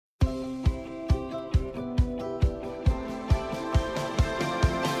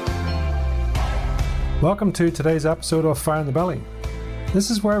Welcome to today's episode of Fire in the Belly. This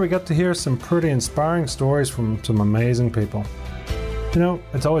is where we get to hear some pretty inspiring stories from some amazing people. You know,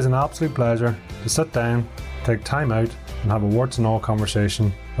 it's always an absolute pleasure to sit down, take time out, and have a warts and all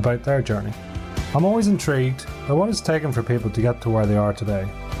conversation about their journey. I'm always intrigued by what it's taken for people to get to where they are today,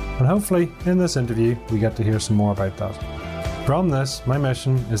 and hopefully in this interview we get to hear some more about that. From this, my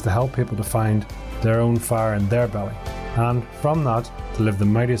mission is to help people to find their own fire in their belly, and from that, to live the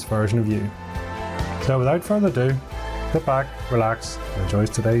mightiest version of you. So without further ado, sit back, relax, and enjoy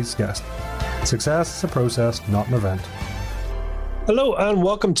today's guest. Success is a process, not an event. Hello and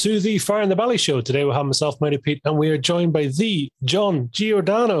welcome to the Fire in the Belly show. Today we have myself, Mighty Pete, and we are joined by the John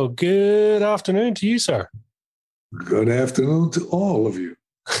Giordano. Good afternoon to you, sir. Good afternoon to all of you.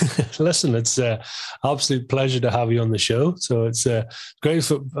 Listen, it's an absolute pleasure to have you on the show. So it's great.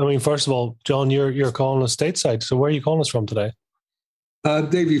 First of all, John, you're calling us stateside. So where are you calling us from today?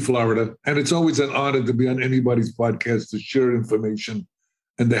 Davie, Florida. And it's always an honor to be on anybody's podcast to share information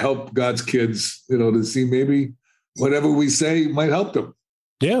and to help God's kids, to see maybe whatever we say might help them.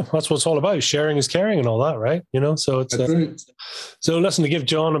 Yeah, that's what it's all about. Sharing is caring and all that, right? So it's right. So listen, to give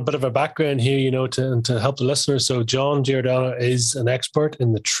John a bit of a background here, to help the listeners. So John Giordano is an expert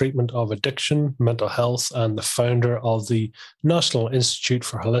in the treatment of addiction, mental health, and the founder of the National Institute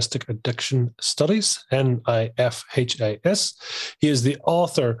for Holistic Addiction Studies, NIFHAS. He is the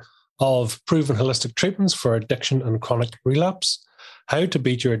author of Proven Holistic Treatments for Addiction and Chronic Relapse, How to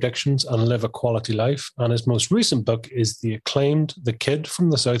Beat Your Addictions and Live a Quality Life. And his most recent book is the acclaimed The Kid from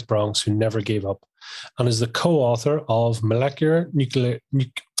the South Bronx Who Never Gave Up, and is the co-author of Molecular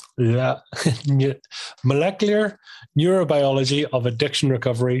Neurobiology of Addiction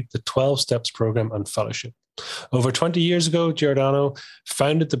Recovery, the 12 Steps Program and Fellowship. Over 20 years ago, Giordano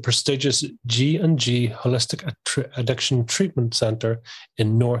founded the prestigious G&G Holistic Addiction Treatment Center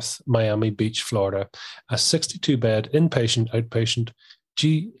in North Miami Beach, Florida, a 62-bed inpatient-outpatient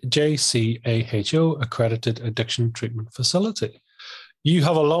JCAHO accredited addiction treatment facility. You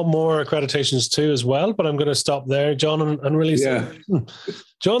have a lot more accreditations too as well, but I'm going to stop there, John, and really say,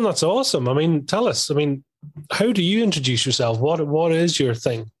 John, that's awesome. Tell us, how do you introduce yourself? What is your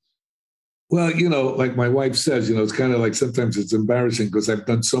thing? Well, like my wife says, it's kind of like sometimes it's embarrassing because I've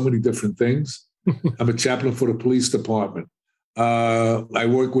done so many different things. I'm a chaplain for the police department. I'm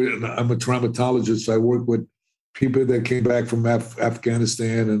a traumatologist. So I work with people that came back from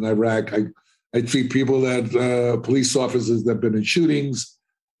Afghanistan and Iraq. I treat people police officers that have been in shootings,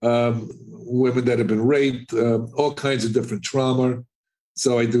 women that have been raped, all kinds of different trauma.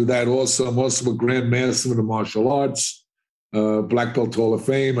 So I do that also. I'm also a Grand Master in the martial arts. Black Belt Hall of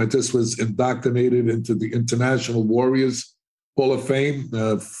Fame. I just was indoctrinated into the International Warriors Hall of Fame.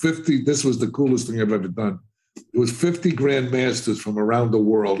 50, this was the coolest thing I've ever done. It was 50 Grand Masters from around the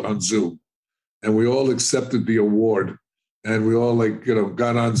world on Zoom. And we all accepted the award. And we all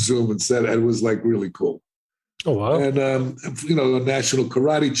got on Zoom and said, it was really cool. Oh, wow. And, a national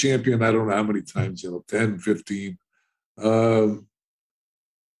karate champion, I don't know how many times, 10, 15. I don't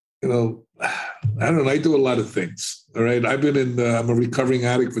know. I do a lot of things. All right. I'm a recovering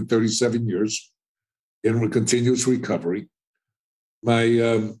addict for 37 years in continuous recovery.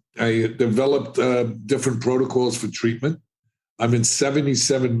 I developed different protocols for treatment. I'm in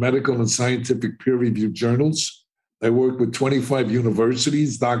 77 medical and scientific peer-reviewed journals. I work with 25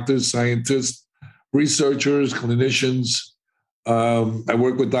 universities, doctors, scientists, researchers, clinicians. I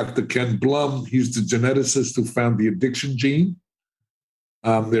work with Dr. Ken Blum. He's the geneticist who found the addiction gene.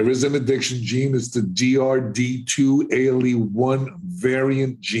 There is an addiction gene. It's the DRD2-ALE1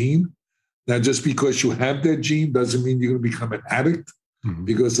 variant gene. Now, just because you have that gene doesn't mean you're going to become an addict,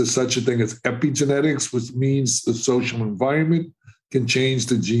 because there's such a thing as epigenetics, which means the social environment can change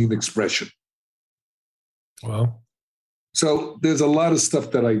the gene expression. Wow. So there's a lot of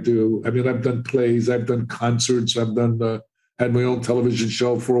stuff that I do. I've done plays, I've done concerts, I've had my own television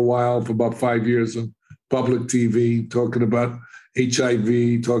show for a while, for about 5 years on public TV, talking about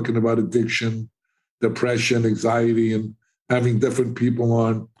HIV, talking about addiction, depression, anxiety, and having different people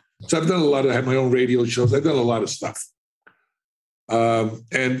on. So I've done I had my own radio shows. I've done a lot of stuff. I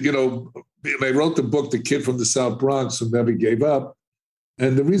wrote the book, The Kid from the South Bronx Who Never Gave Up.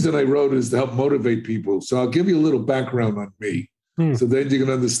 And the reason I wrote it is to help motivate people. So I'll give you a little background on me, so then you can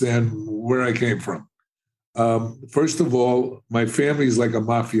understand where I came from. First of all, my family is like a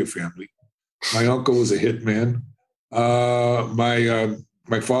mafia family. My uncle was a hitman. My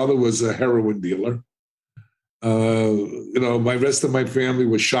father was a heroin dealer. My rest of my family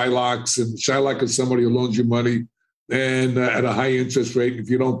was Shylocks, and Shylock is somebody who loans you money and at a high interest rate. If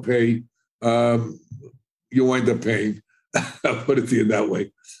you don't pay, you wind up paying. I'll put it to you that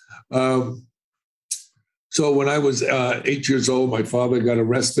way. So when I was 8 years old, my father got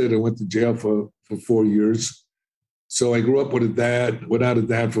arrested and went to jail for 4 years. So I grew up with a dad, without a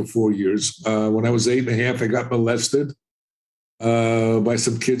dad for 4 years. When I was 8 and a half, I got molested by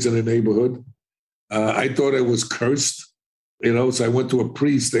some kids in the neighborhood. I thought I was cursed, so I went to a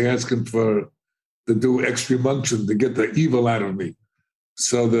priest. They asked him to do extreme-unction to get the evil out of me.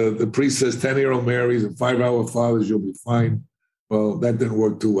 So the priest says, 10 Hail Marys and 5 Our Fathers, you'll be fine. Well, that didn't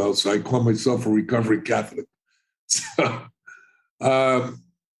work too well. So I call myself a recovering Catholic. So,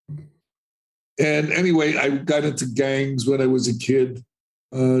 and anyway, I got into gangs when I was a kid.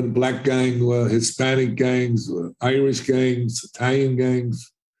 Black gang, Hispanic gangs, Irish gangs, Italian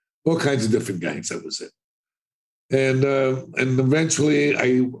gangs, all kinds of different gangs I was in. And eventually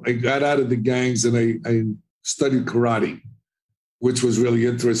I got out of the gangs and I studied karate, which was really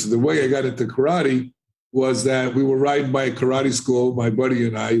interesting. The way I got into karate was that we were riding by a karate school, my buddy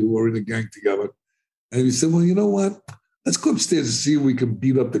and I, who were in a gang together. And he said, well, you know what? Let's go upstairs and see if we can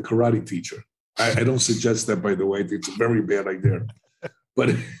beat up the karate teacher. I don't suggest that, by the way. I think it's a very bad idea.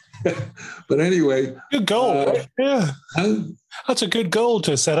 But anyway. Good goal. Yeah. That's a good goal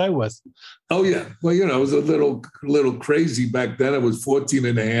to set out with. Oh, yeah. Well, I was a little crazy back then. I was 14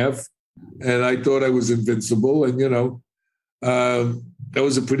 and a half, and I thought I was invincible. And, I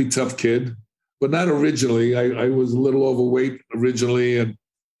was a pretty tough kid, but not originally. I was a little overweight originally, and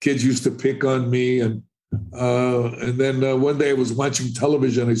kids used to pick on me. And then one day I was watching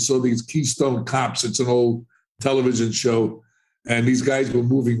television. I saw these Keystone Cops. It's an old television show. And these guys were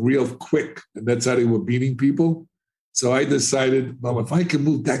moving real quick, and that's how they were beating people. So I decided, well, if I can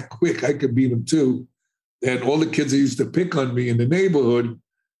move that quick, I could beat them too. And all the kids that used to pick on me in the neighborhood,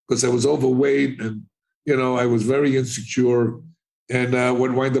 because I was overweight and, I was very insecure. And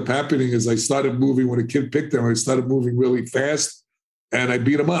what wound up happening is I started moving, when a kid picked them, I started moving really fast, and I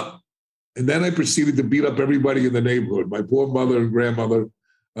beat them up. And then I proceeded to beat up everybody in the neighborhood, my poor mother and grandmother.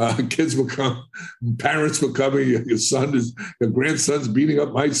 Kids would come, parents were coming, your grandson's beating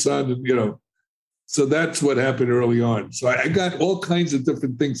up my son, and so that's what happened early on. So I got all kinds of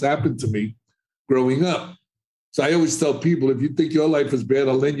different things happen to me growing up. So I always tell people, if you think your life is bad,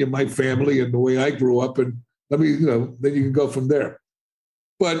 I'll lend you my family and the way I grew up, and then you can go from there.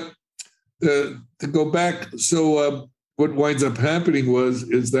 But to go back, so what winds up happening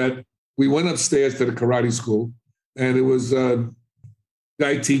is that we went upstairs to the karate school, and it was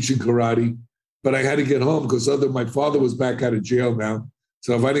guy teaching karate, but I had to get home because my father was back out of jail now.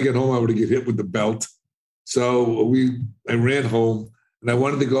 So if I didn't get home, I would get hit with the belt. So I ran home, and I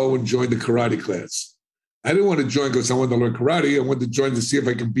wanted to go and join the karate class. I didn't want to join because I wanted to learn karate. I wanted to join to see if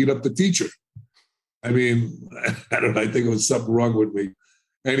I can beat up the teacher. I mean, I don't know. I think there was something wrong with me.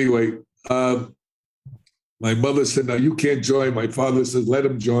 Anyway, my mother said, no, you can't join. My father said, let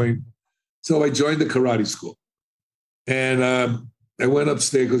him join. So I joined the karate school. And I went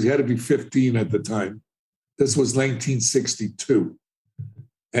upstairs because he had to be 15 at the time. This was 1962.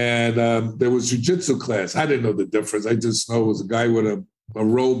 And there was jiu-jitsu class. I didn't know the difference. I just know it was a guy with a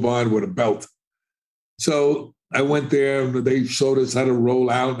robe on with a belt. So I went there, and they showed us how to roll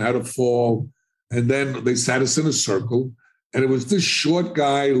out and how to fall. And then they sat us in a circle. And it was this short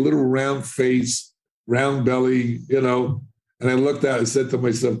guy, little round face, round belly, And I looked at it and said to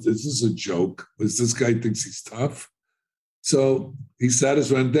myself, is this a joke? This guy thinks he's tough? So he sat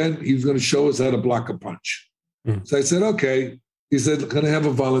us around. Then he was going to show us how to block a punch. So I said, okay. He said, can I have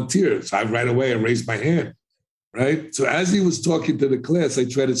a volunteer? So right away, I raised my hand, right? So as he was talking to the class, I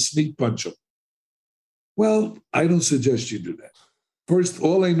tried to sneak punch him. Well, I don't suggest you do that. First,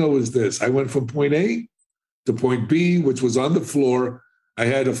 all I know is this. I went from point A to point B, which was on the floor. I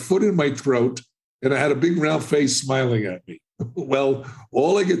had a foot in my throat, and I had a big round face smiling at me. Well,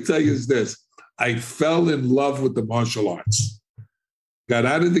 all I can tell you is this. I fell in love with the martial arts. Got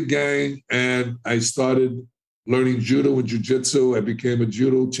out of the gang, and I started learning judo and jiu-jitsu. I became a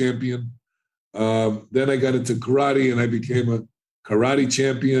judo champion. Then I got into karate, and I became a karate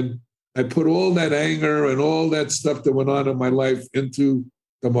champion. I put all that anger and all that stuff that went on in my life into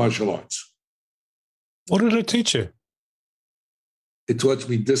the martial arts. What did it teach you? It taught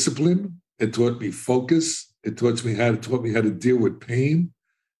me discipline. It taught me focus. It taught me how to deal with pain,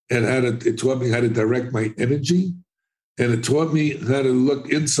 and it taught me how to direct my energy, and it taught me how to look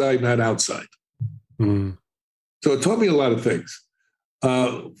inside, not outside. So it taught me a lot of things.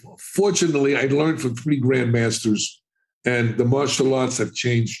 Fortunately, I learned from 3 grandmasters, and the martial arts have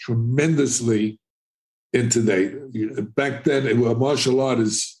changed tremendously in today. Back then, a martial art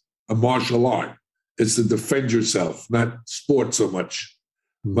is a martial art. It's to defend yourself, not sport so much.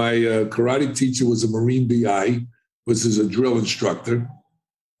 My karate teacher was a Marine DI, which is a drill instructor.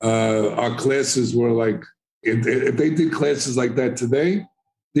 Our classes were like If they did classes like that today,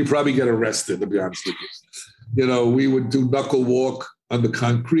 they'd probably get arrested, to be honest with you. We would do knuckle walk on the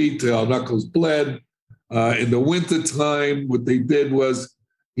concrete till our knuckles bled. In the wintertime, what they did was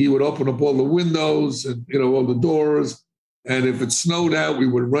he would open up all the windows and, all the doors. And if it snowed out, we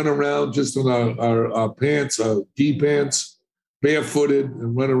would run around just in our pants, our gi pants, barefooted,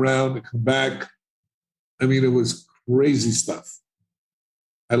 and run around and come back. I mean, it was crazy stuff.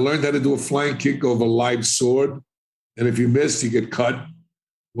 I learned how to do a flying kick over a live sword. And if you missed, you get cut.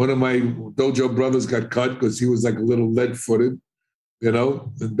 One of my dojo brothers got cut because he was like a little lead-footed,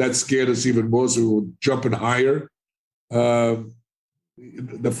 and that scared us even more, so we were jumping higher. The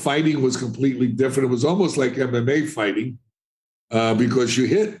fighting was completely different. It was almost like MMA fighting because you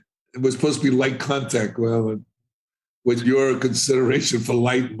hit. It was supposed to be light contact. Well, with your consideration for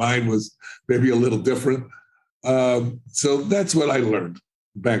light, mine was maybe a little different. So that's what I learned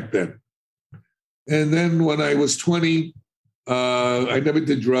back then. And then when I was 20, I never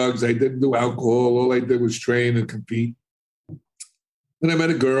did drugs. I didn't do alcohol. All I did was train and compete. Then I met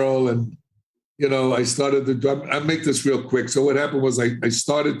a girl and, I started to, I'll make this real quick. So what happened was I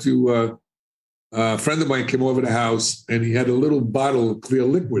started to, a friend of mine came over the house and he had a little bottle of clear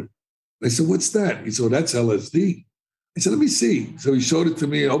liquid. I said, what's that? He said, well, that's LSD. I said, let me see. So he showed it to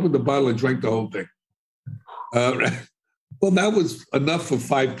me, opened the bottle and drank the whole thing. Well, that was enough for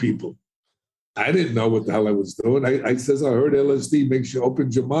 5 people. I didn't know what the hell I was doing. I says, I heard LSD makes you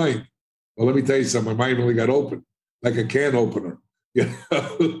open your mind. Well, let me tell you something. My mind only got open, like a can opener.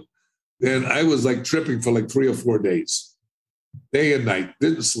 And I was like tripping for like 3 or 4 days, day and night,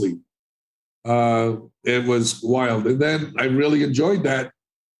 didn't sleep. It was wild. And then I really enjoyed that,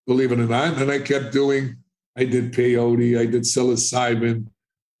 believe it or not. And I kept doing, I did peyote, I did psilocybin,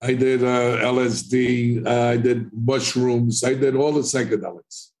 I did LSD, I did mushrooms, I did all the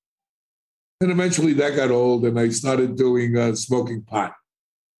psychedelics. And eventually that got old and I started doing smoking pot.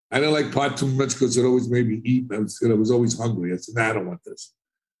 I didn't like pot too much because it always made me eat. I was always hungry. I said, nah, I don't want this.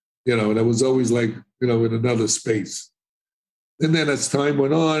 And I was always like, in another space. And then as time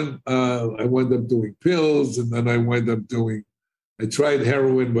went on, I wound up doing pills. And then I tried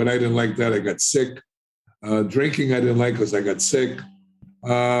heroin, but I didn't like that. I got sick. Drinking, I didn't like because I got sick.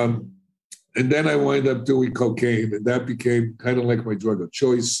 And then I wound up doing cocaine. And that became kind of like my drug of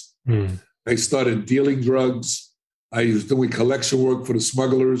choice. I started dealing drugs. I was doing collection work for the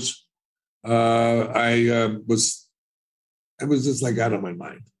smugglers. I was just like out of my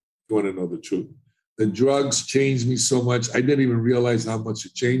mind. You want to know the truth. The drugs changed me so much. I didn't even realize how much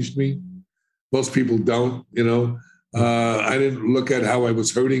it changed me. Most people don't, I didn't look at how I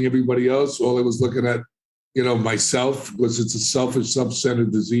was hurting everybody else. All I was looking at, myself, because it's a selfish,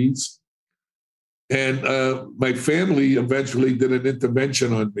 self-centered disease. And my family eventually did an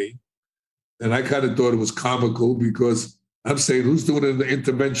intervention on me. And I kind of thought it was comical because I'm saying, who's doing an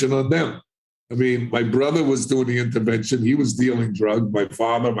intervention on them? I mean, my brother was doing the intervention. He was dealing drugs. My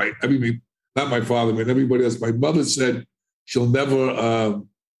father, not my father, everybody else. My mother said she'll never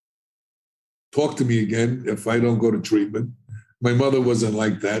talk to me again if I don't go to treatment. My mother wasn't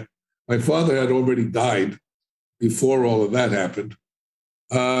like that. My father had already died before all of that happened.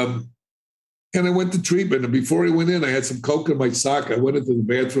 And I went to treatment. And before I went in, I had some coke in my sock. I went into the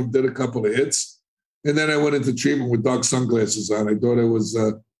bathroom, did a couple of hits. And then I went into treatment with dark sunglasses on. I thought I was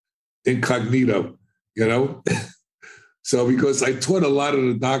incognito, So because I taught a lot of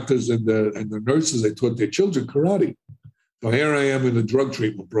the doctors and the nurses, I taught their children karate. So here I am in the drug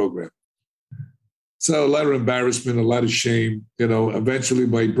treatment program. So a lot of embarrassment, a lot of shame. Eventually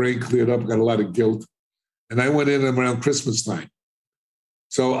my brain cleared up, got a lot of guilt. And I went in around Christmas time.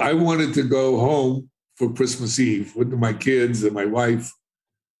 So I wanted to go home for Christmas Eve with my kids and my wife.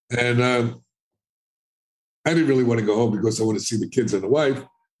 And I didn't really want to go home because I want to see the kids and the wife.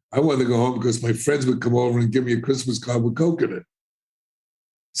 I wanted to go home because my friends would come over and give me a Christmas card with coke in it.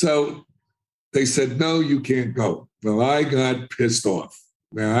 So they said, no, you can't go. Well, I got pissed off.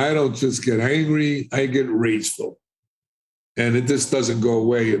 Now, I don't just get angry, I get rageful. And it just doesn't go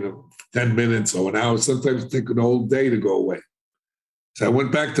away in 10 minutes or an hour. Sometimes it takes an whole day to go away. So I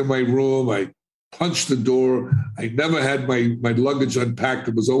went back to my room. I punched the door. I never had my luggage unpacked.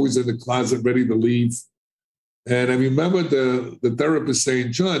 It was always in the closet, ready to leave. And I remember the therapist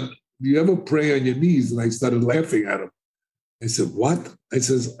saying, John, do you ever pray on your knees? And I started laughing at him. I said, what? I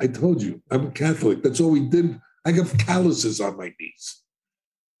says, I told you, I'm a Catholic. That's all we did. I got calluses on my knees.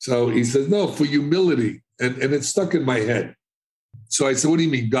 So he says, no, for humility. And it stuck in my head. So I said, what do you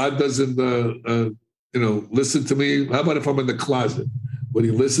mean? God doesn't, listen to me? How about if I'm in the closet? Would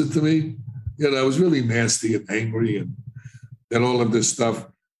he listen to me? I was really nasty and angry and all of this stuff.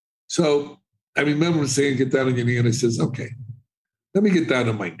 So I remember him saying, get down on your knee. And I says, okay, let me get down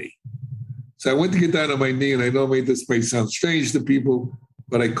on my knee. So I went to get down on my knee, and I know this may sound strange to people,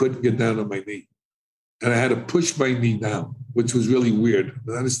 but I couldn't get down on my knee. And I had to push my knee down, which was really weird.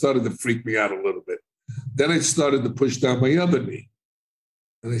 And then it started to freak me out a little bit. Then I started to push down my other knee.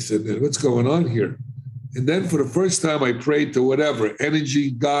 And I said, man, what's going on here? And then for the first time, I prayed to whatever,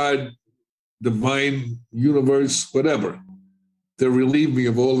 energy, God, divine universe, whatever, to relieve me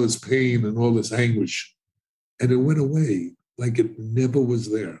of all this pain and all this anguish. And it went away like it never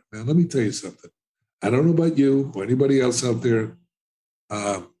was there. Now, let me tell you something. I don't know about you or anybody else out there.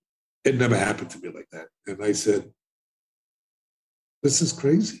 It never happened to me like that. And I said, this is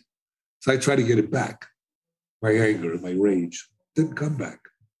crazy. So I tried to get it back. My anger and my rage didn't come back.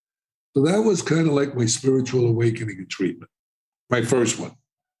 So that was kind of like my spiritual awakening and treatment, my first one.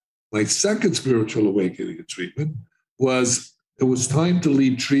 My second spiritual awakening and treatment was it was time to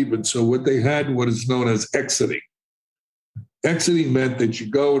leave treatment. So what they had, what is known as exiting. Exiting meant that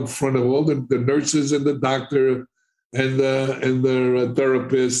you go in front of all the nurses and the doctor and their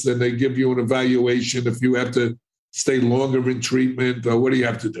therapist, and they give you an evaluation if you have to stay longer in treatment or what do you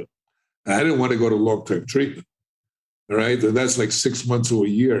have to do. I didn't want to go to long-term treatment, all right? That's like 6 months or a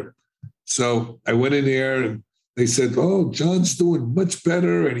year. So I went in there and they said, oh, John's doing much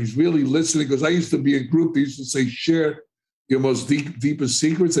better and he's really listening. Because I used to be in a group, they used to say, share your most deepest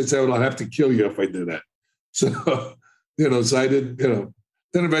secrets. I said, well, I'll have to kill you if I did that. So, so I didn't,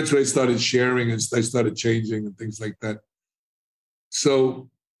 then eventually I started sharing and I started changing and things like that. So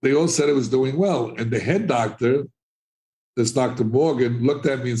they all said I was doing well. And the head doctor, this Dr. Morgan, looked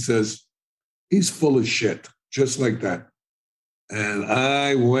at me and says, he's full of shit, just like that. And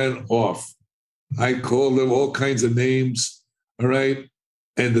I went off. I called him all kinds of names, all right?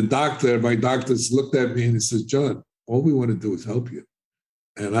 And my doctors looked at me and he says, John, all we want to do is help you.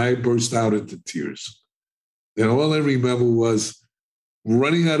 And I burst out into tears. And all I remember was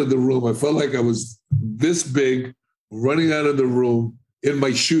running out of the room. I felt like I was this big, running out of the room in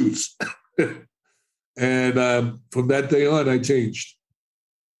my shoes. And from that day on, I changed.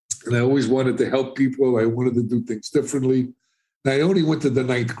 And I always wanted to help people. I wanted to do things differently. And I only went to the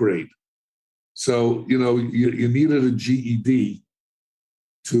 9th grade. So, you needed a GED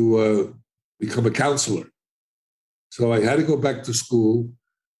to become a counselor. So I had to go back to school,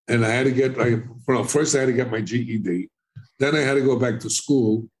 and I had to get first I had to get my GED. Then I had to go back to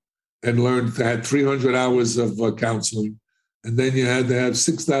school and learn. I had 300 hours of counseling, and then you had to have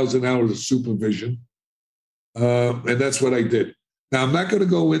 6,000 hours of supervision. And that's what I did. Now, I'm not going to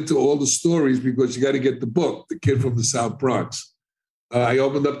go into all the stories because you got to get the book, The Kid from the South Bronx. I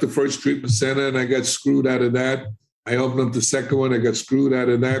opened up the first treatment center and I got screwed out of that. I opened up the second one. I got screwed out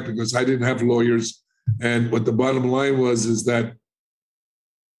of that because I didn't have lawyers. And what the bottom line is that,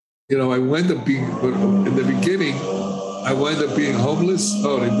 I wound up being, in the beginning, I wound up being homeless.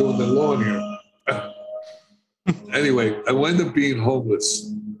 Oh, they're doing the lawn here. Anyway, I wound up being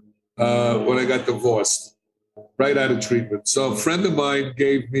homeless when I got divorced, right out of treatment. So a friend of mine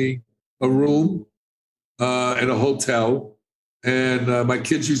gave me a room in a hotel. And my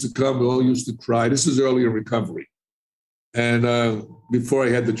kids used to come, we all used to cry. This is early in recovery. And before I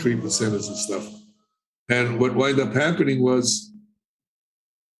had the treatment centers and stuff. And what wound up happening was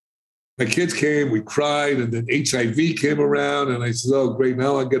my kids came, we cried, and then HIV came around. And I said, oh, great,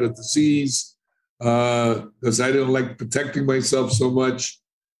 now I get a disease because I didn't like protecting myself so much.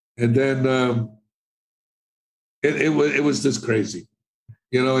 And then it was just crazy.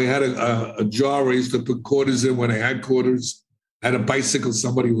 I had a jar I used to put quarters in when I had quarters. I had a bicycle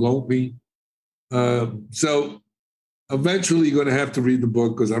somebody loaned me. So eventually you're going to have to read the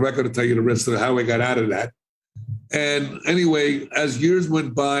book because I'm not going to tell you the rest of how I got out of that. And anyway, as years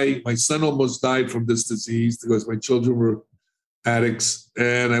went by, my son almost died from this disease because my children were addicts.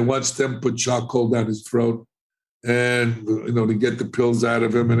 And I watched them put charcoal down his throat and, to get the pills out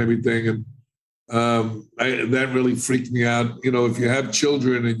of him and everything. And that really freaked me out. If you have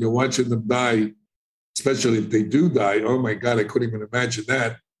children and you're watching them die, especially if they do die. Oh, my God, I couldn't even imagine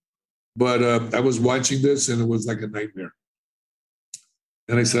that. But I was watching this, and it was like a nightmare.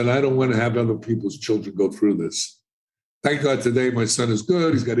 And I said, I don't want to have other people's children go through this. Thank God today my son is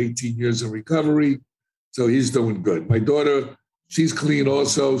good. He's got 18 years in recovery, so he's doing good. My daughter, she's clean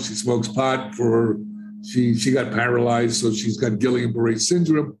also. She smokes pot she got paralyzed, so she's got Guillain-Barré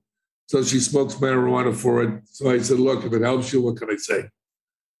syndrome. So she smokes marijuana for it. So I said, look, if it helps you, what can I say?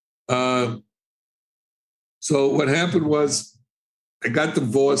 So what happened was I got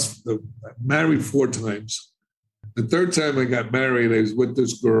divorced, married 4 times. The third time I got married, I was with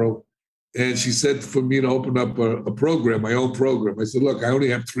this girl, and she said for me to open up a program, my own program. I said, look, I only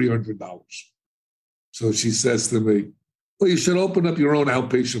have $300. So she says to me, well, you should open up your own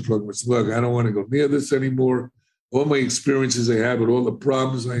outpatient program. I said, look, I don't want to go near this anymore. All my experiences I had with all the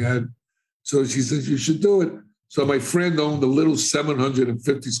problems I had. So she says, you should do it. So my friend owned a little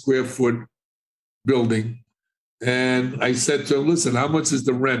 750 square foot building. And I said to him, listen, how much is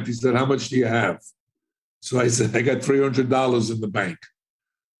the rent? He said, how much do you have? So I said, I got $300 in the bank.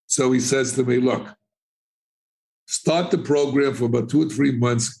 So he says to me, look, start the program for about 2 or 3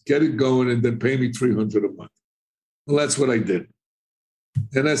 months, get it going, and then pay me $300 a month. Well, that's what I did.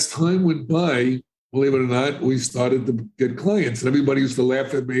 And as time went by, believe it or not, we started to get clients. And everybody used to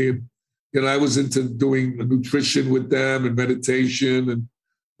laugh at me. And, I was into doing nutrition with them and meditation and,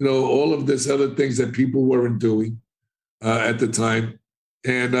 all of this other things that people weren't doing at the time.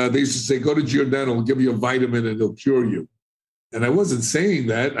 And they used to say, go to Giordano, we'll give you a vitamin and it'll cure you. And I wasn't saying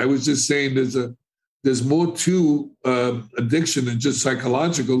that. I was just saying there's more to addiction than just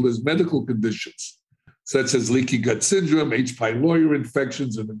psychological. There's medical conditions, such as leaky gut syndrome, H. pylori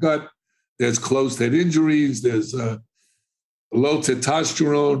infections in the gut. There's closed head injuries. There's low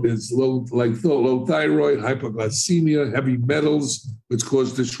testosterone. There's low thyroid, hypoglycemia, heavy metals, which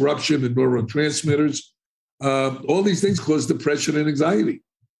cause disruption in neurotransmitters. All these things cause depression and anxiety.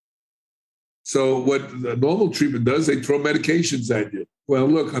 So what the normal treatment does, they throw medications at you. Well,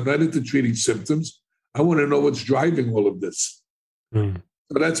 look, I'm not into treating symptoms. I want to know what's driving all of this. So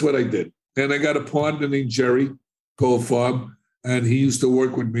that's what I did. And I got a partner named Jerry Goldfarb, and he used to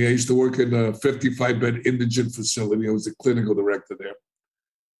work with me. I used to work in a 55-bed indigent facility. I was the clinical director there.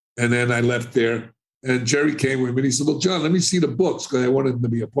 And then I left there, and Jerry came with me, and he said, well, John, let me see the books, because I wanted him to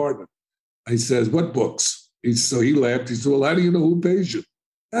be a partner. I said, what books? So he laughed. He said, well, how do you know who pays you?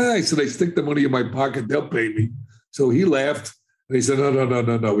 I said, I stick the money in my pocket, they'll pay me. So he laughed, and he said,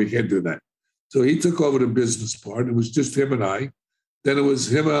 no, we can't do that. So he took over the business part. It was just him and I. Then it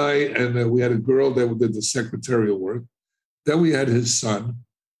was him and I, and we had a girl that did the secretarial work. Then we had his son.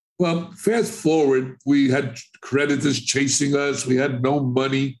 Well, fast forward, we had creditors chasing us. We had no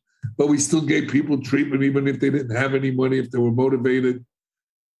money, but we still gave people treatment, even if they didn't have any money, if they were motivated.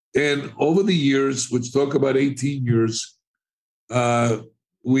 And over the years, which talk about 18 years,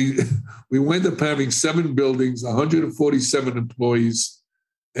 we wound up having 7 buildings, 147 employees,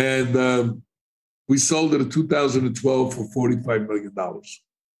 and we sold it in 2012 for $45 million.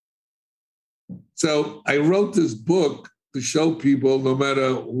 So I wrote this book to show people, no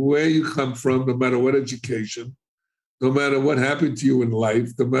matter where you come from, no matter what education, no matter what happened to you in life,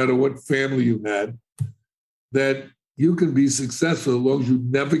 no matter what family you had, that you can be successful as long as you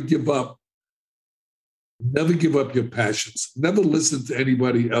never give up. Never give up your passions. Never listen to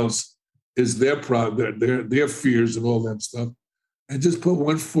anybody else is their problem, their fears and all that stuff, and just put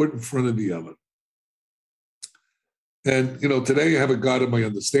one foot in front of the other. And today I have a God of my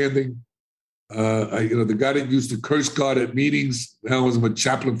understanding. The guy that used to curse God at meetings, now I'm a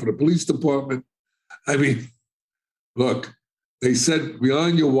chaplain for the police department. I mean, look, they said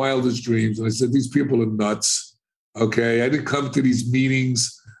beyond your wildest dreams, and I said these people are nuts. Okay, I didn't come to these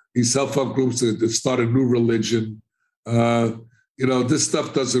meetings, these self-help groups to start a new religion. This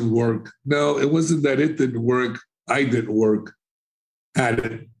stuff doesn't work. No, it wasn't that it didn't work. I didn't work at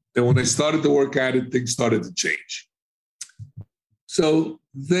it. And when I started to work at it, things started to change. So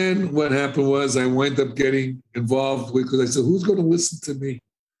then what happened was I wound up getting involved because I said, who's going to listen to me?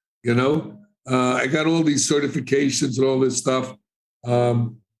 I got all these certifications and all this stuff.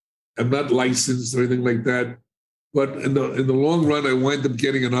 I'm not licensed or anything like that. But in the long run, I wound up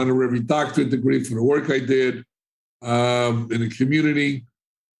getting an honorary doctorate degree for the work I did in the community.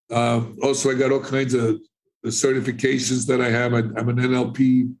 Also, I got all kinds of the certifications that I have. I'm an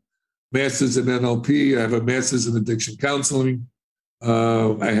NLP, master's in NLP. I have a master's in addiction counseling.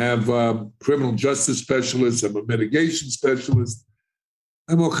 I have criminal justice specialist. I'm a mitigation specialist.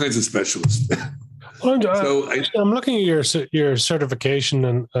 I'm all kinds of specialists. Well, I'm looking at your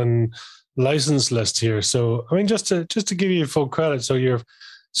certification and license list here. So, I mean, just to give you full credit, so you're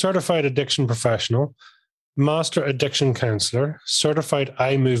certified addiction professional, master addiction counselor, certified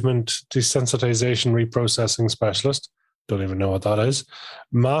eye movement desensitization reprocessing specialist. Don't even know what that is.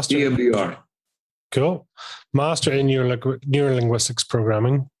 Master EMDR. Cool. Master in neurolinguistics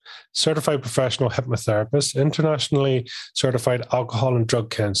programming, certified professional hypnotherapist, internationally certified alcohol and drug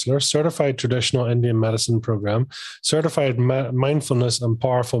counselor, certified traditional Indian medicine program, certified mindfulness and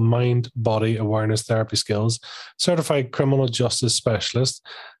powerful mind-body awareness therapy skills, certified criminal justice specialist,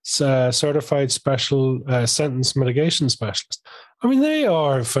 certified special sentence mitigation specialist. I mean, they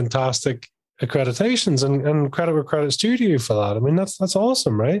are fantastic accreditations, and credit where credit's due to you for that. I mean, that's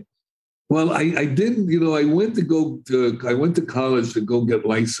awesome, right? Well, I didn't, I went to college to go get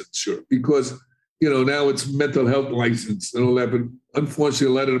licensure because, now it's mental health license and all that. But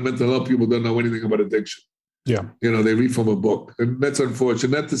unfortunately, a lot of the mental health people don't know anything about addiction. Yeah. They read from a book. And that's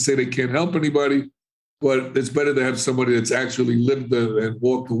unfortunate. Not to say they can't help anybody, but it's better to have somebody that's actually lived and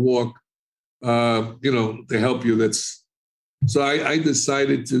walked the walk, to help you. So I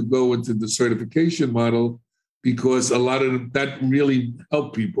decided to go into the certification model because a lot of them, that really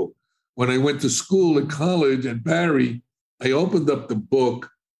helped people. When I went to school at college at Barry, I opened up the book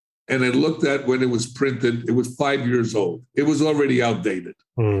and I looked at when it was printed. It was 5 years old. It was already outdated.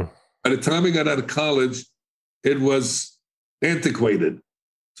 By the time I got out of college, it was antiquated.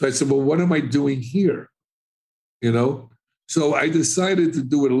 So I said, well, what am I doing here? So I decided to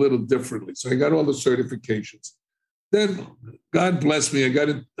do it a little differently. So I got all the certifications. Then, God bless me,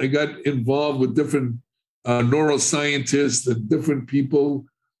 I got involved with different neuroscientists and different people.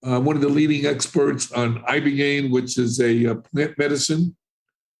 One of the leading experts on Ibogaine, which is a plant medicine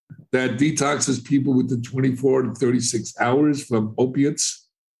that detoxes people within 24 to 36 hours from opiates,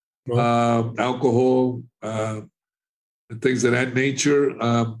 alcohol, and things of that nature.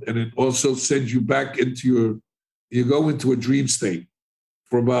 And it also sends you back you go into a dream state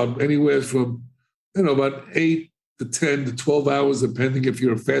for about anywhere from, about 8 to 10 to 12 hours, depending if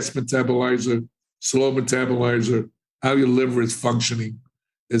you're a fast metabolizer, slow metabolizer, how your liver is functioning,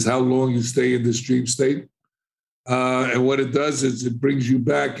 is how long you stay in this dream state. And what it does is it brings you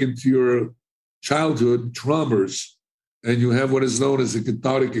back into your childhood traumas, and you have what is known as a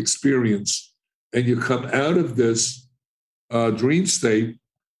cathartic experience. And you come out of this dream state,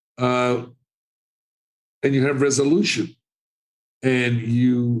 and you have resolution, and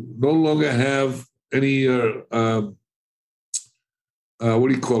you no longer have any what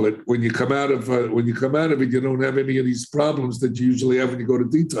do you call it? When you come out of it, you don't have any of these problems that you usually have when you go to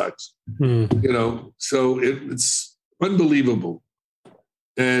detox. So it's unbelievable,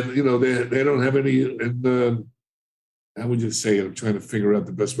 and they don't have any. And how would you say it? I'm trying to figure out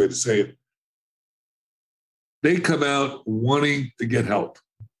the best way to say it. They come out wanting to get help.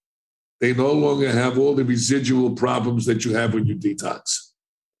 They no longer have all the residual problems that you have when you detox.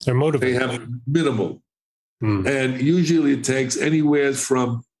 They're motivated. They have minimal. And usually it takes anywhere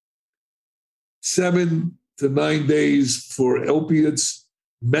from 7 to 9 days for opiates,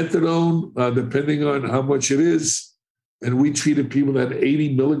 methadone, depending on how much it is. And we treated people that had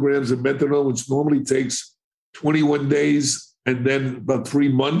 80 milligrams of methadone, which normally takes 21 days and then about 3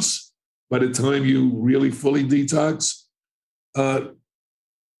 months by the time you really fully detox.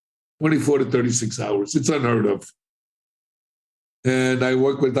 24 to 36 hours. It's unheard of. And I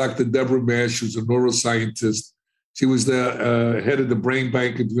work with Dr. Deborah Mash, who's a neuroscientist. She was the head of the brain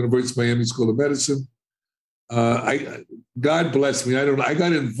bank at the University of Miami School of Medicine. God bless me. I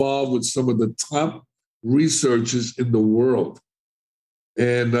got involved with some of the top researchers in the world.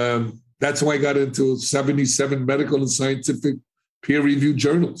 And that's why I got into 77 medical and scientific peer-reviewed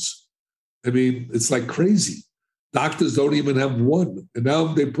journals. I mean, it's like crazy. Doctors don't even have one. And now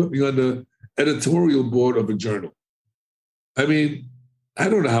they put me on the editorial board of a journal. I mean, I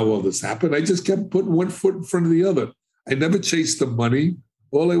don't know how all this happened. I just kept putting one foot in front of the other. I never chased the money.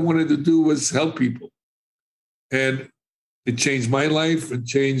 All I wanted to do was help people. And it changed my life and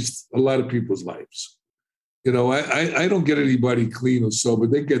changed a lot of people's lives. I don't get anybody clean or sober.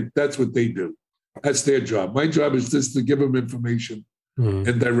 That's what they do. That's their job. My job is just to give them information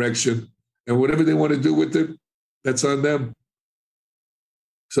and direction. And whatever they want to do with it, that's on them.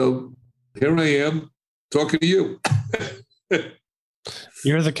 So here I am talking to you.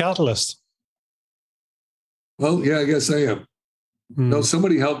 You're the catalyst. Well, yeah, I guess I am. No,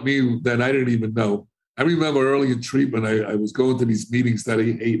 somebody helped me that I didn't even know. I remember early in treatment, I was going to these meetings that I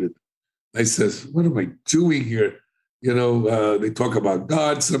hated. I says, what am I doing here? They talk about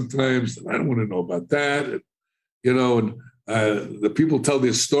God sometimes, and I don't want to know about that. And, the people tell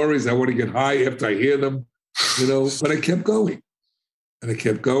their stories. I want to get high after I hear them. But I kept going. And I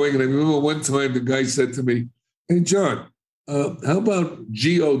kept going. And I remember one time the guy said to me, hey, John, how about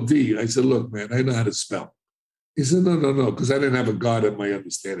G-O-D? I said, look, man, I know how to spell. He said, no, because I didn't have a God at my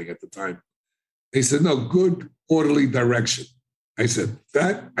understanding at the time. He said, no, good, orderly direction. I said,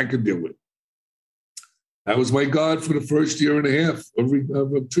 that I could deal with. That was my God for the first year and a half of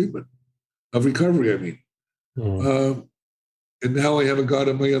treatment, of recovery, I mean. And now I have a God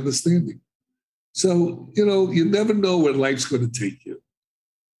of my understanding. So, you never know where life's going to take you.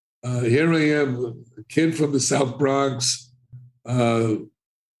 Here I am, a kid from the South Bronx. I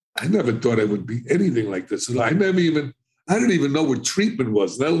never thought I would be anything like this. And I didn't even know what treatment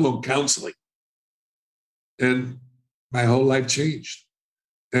was, let alone counseling. And my whole life changed.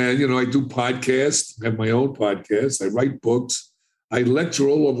 And, I do podcasts, I have my own podcast. I write books. I lecture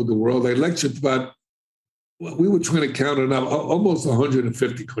all over the world. I lectured about, well, we were trying to count it now, almost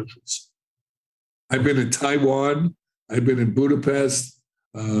 150 countries. I've been in Taiwan. I've been in Budapest,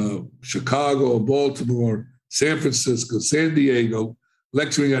 Chicago, Baltimore, San Francisco, San Diego,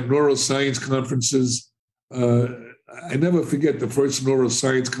 lecturing at neuroscience conferences. I never forget the first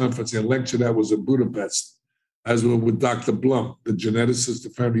neuroscience conference I lectured at was in Budapest, as well with Dr. Blum, the geneticist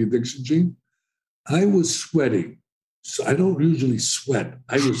that found the addiction gene. I was sweating. So I don't usually sweat.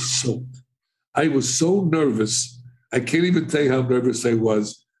 I was soaked. I was so nervous. I can't even tell you how nervous I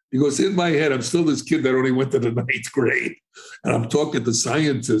was, because in my head, I'm still this kid that only went to the 9th grade. And I'm talking to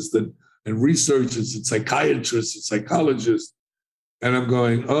scientists and researchers and psychiatrists and psychologists. And I'm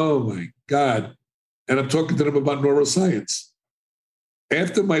going, oh my God. And I'm talking to them about neuroscience.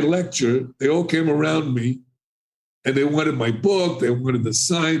 After my lecture, they all came around me and they wanted my book. They wanted to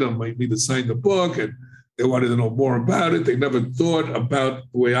sign on me to sign the book. And they wanted to know more about it. They never thought about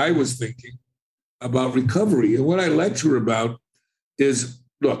the way I was thinking about recovery. And what I lecture about is,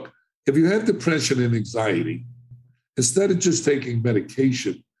 look, if you have depression and anxiety, instead of just taking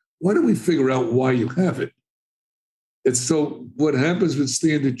medication, why don't we figure out why you have it? And so what happens with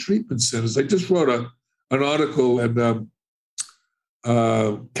standard treatment centers, I just wrote an article, and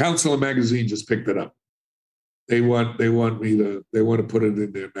Counselor Magazine just picked it up. They want to put it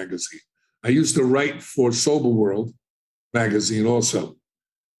in their magazine. I used to write for Sober World magazine also.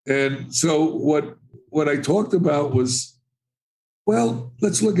 And so what I talked about was, well,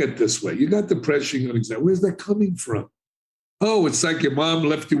 let's look at it this way. You got depression and anxiety. Where's that coming from? Oh, it's like your mom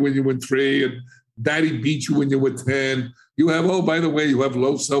left you when you were 3 and daddy beat you when you were 10. You have, oh, by the way, you have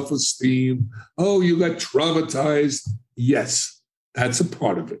low self-esteem. Oh, you got traumatized. Yes, that's a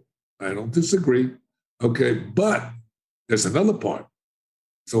part of it. I don't disagree. Okay, but there's another part.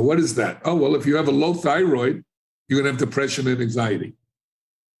 So what is that? Oh, well, if you have a low thyroid, you're going to have depression and anxiety.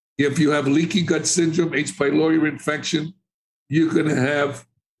 If you have leaky gut syndrome, H. pylori infection, you're going to have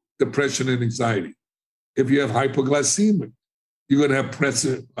depression and anxiety. If you have hypoglycemia, you're going to have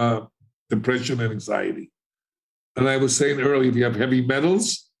depression and anxiety. And I was saying earlier, if you have heavy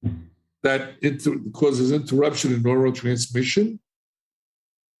metals, that causes interruption in neurotransmission.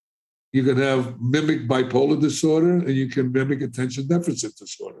 You can have mimic bipolar disorder, and you can mimic attention deficit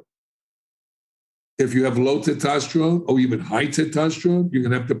disorder. If you have low testosterone or even high testosterone, you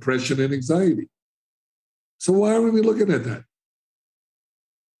can have depression and anxiety. So why are we looking at that?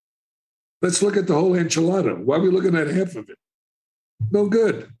 Let's look at the whole enchilada. Why are we looking at half of it? No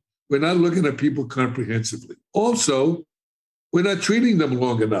good. We're not looking at people comprehensively. Also, we're not treating them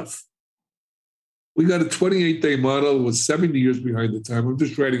long enough. We got a 28-day model, was 70 years behind the time. I'm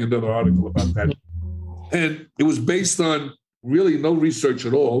just writing another article about that. And it was based on really no research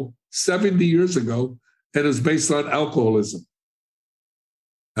at all, 70 years ago, and it was based on alcoholism.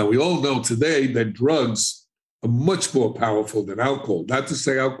 Now, we all know today that drugs are much more powerful than alcohol. Not to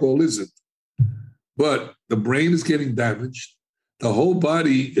say alcohol isn't, but the brain is getting damaged. The whole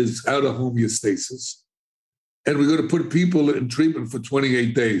body is out of homeostasis. And we're going to put people in treatment for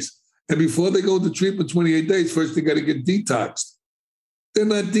 28 days. And before they go into treatment 28 days, first they got to get detoxed. They're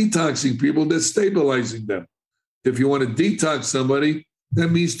not detoxing people, they're stabilizing them. If you want to detox somebody, that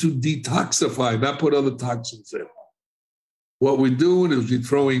means to detoxify, not put other toxins in. What we're doing is we're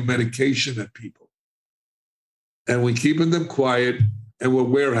throwing medication at people. And we're keeping them quiet, and we're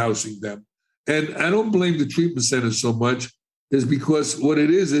warehousing them. And I don't blame the treatment centers so much, is because what it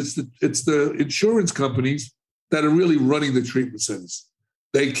is, it's the insurance companies that are really running the treatment centers.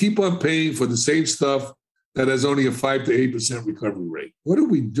 They keep on paying for the same stuff that has only a 5 to 8% recovery rate. What are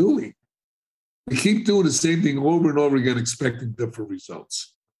we doing? We keep doing the same thing over and over again, expecting different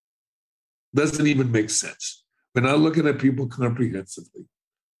results. Doesn't even make sense. We're not looking at people comprehensively.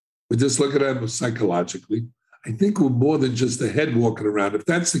 We're just looking at them psychologically. I think we're more than just a head walking around. If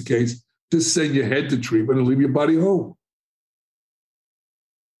that's the case, just send your head to treatment and leave your body home.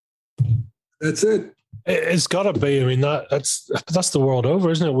 That's it. It's got to be. I mean, that's the world over,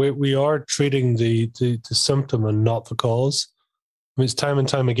 isn't it? We are treating the symptom and not the cause. I mean, it's time and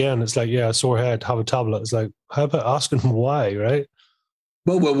time again. It's like, yeah, a sore head, have a tablet. It's like, how about asking why, right?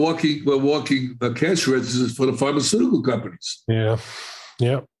 Well, we're walking cash registers for the pharmaceutical companies. Yeah.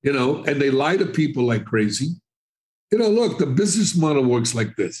 You know, and they lie to people like crazy. You know, look, the business model works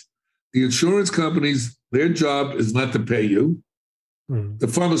like this. The insurance companies, their job is not to pay you. The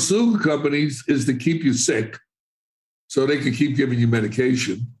pharmaceutical companies is to keep you sick so they can keep giving you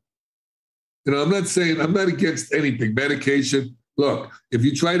medication. You know, I'm not against anything. Medication, look, if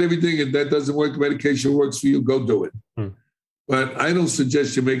you tried everything and that doesn't work, medication works for you, go do it. But I don't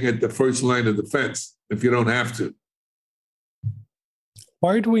suggest you make it the first line of defense if you don't have to.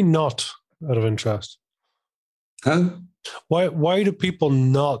 Why do we not, out of interest? Huh? Why do people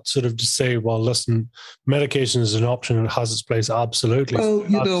not sort of just say, well, listen, medication is an option and it has its place? Absolutely. Well,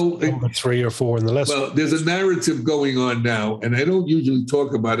 number 3 or 4 in the list. Well, there's a narrative going on now, and I don't usually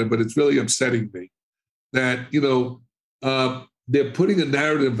talk about it, but it's really upsetting me that, they're putting a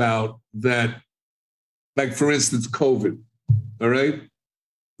narrative out that, like, for instance, COVID, all right,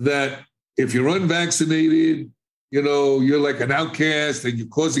 that if you're unvaccinated, you're like an outcast and you're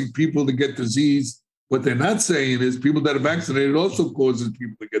causing people to get disease. What they're not saying is people that are vaccinated also causes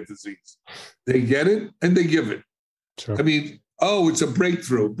people to get disease. They get it and they give it. Sure. I mean, it's a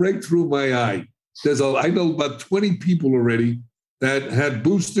breakthrough. Breakthrough my eye. I know about 20 people already that had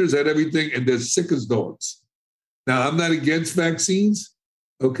boosters, had everything, and they're sick as dogs. Now, I'm not against vaccines,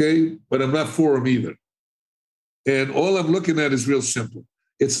 okay, but I'm not for them either. And all I'm looking at is real simple.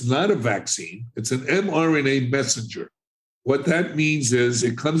 It's not a vaccine. It's an mRNA messenger. What that means is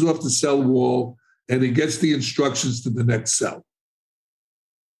it comes off the cell wall and it gets the instructions to the next cell.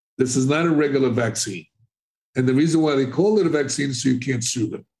 This is not a regular vaccine. And the reason why they call it a vaccine is so you can't sue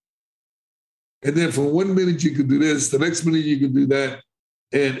them. And then from 1 minute you can do this, the next minute you can do that.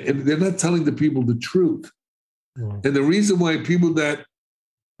 And they're not telling the people the truth. Mm. And the reason why people that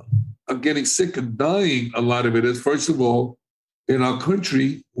are getting sick and dying, a lot of it is, first of all, in our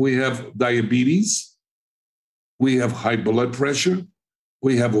country, we have diabetes, we have high blood pressure,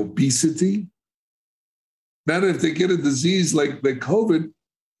 we have obesity. Now, if they get a disease like COVID,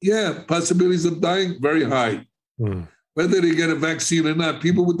 possibilities of dying, very high. Mm. Whether they get a vaccine or not,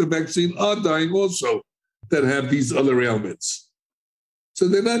 people with the vaccine are dying also that have these other ailments. So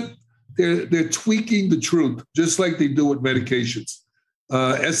they're tweaking the truth, just like they do with medications.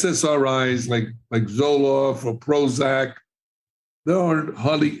 SSRIs like Zoloft or Prozac, there aren't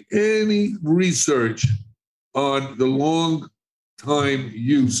hardly any research on the long time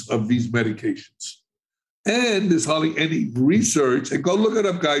use of these medications. And there's hardly any research, and go look it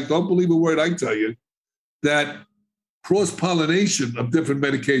up, guys, don't believe a word I tell you, that cross-pollination of different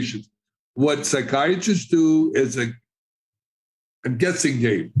medications. What psychiatrists do is a guessing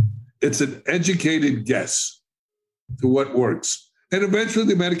game. It's an educated guess to what works. And eventually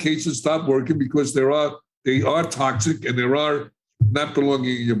the medications stop working because they are toxic and they are not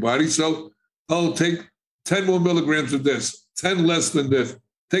belonging in your body. So, take 10 more milligrams of this, 10 less than this.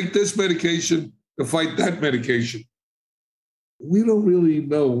 Take this medication to fight that medication. We don't really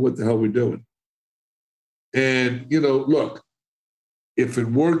know what the hell we're doing. And, look, if it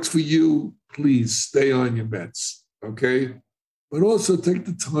works for you, please stay on your meds, okay? But also take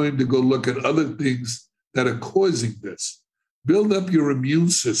the time to go look at other things that are causing this. Build up your immune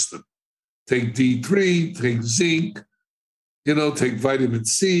system. Take D3, take zinc, take vitamin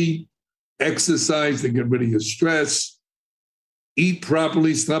C, exercise to get rid of your stress, eat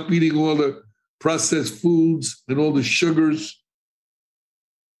properly, stop eating all the processed foods and all the sugars.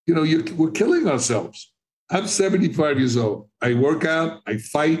 We're killing ourselves. I'm 75 years old. I work out, I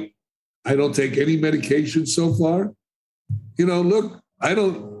fight. I don't take any medication so far. Look, I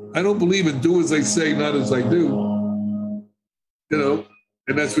don't believe in do as I say, not as I do.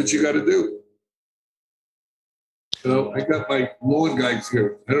 And that's what you got to do. I got my lawn guys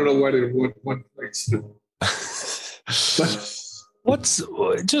here. I don't know why they're in one place.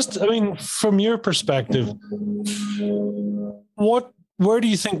 From your perspective, where do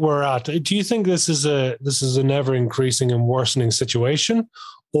you think we're at? Do you think this is an ever increasing and worsening situation,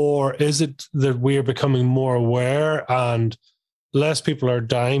 or is it that we are becoming more aware and less people are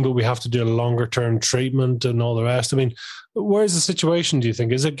dying, but we have to do a longer term treatment and all the rest? I mean, where's the situation, do you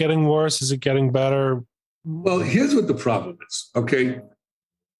think? Is it getting worse? Is it getting better? Well, here's what the problem is, okay?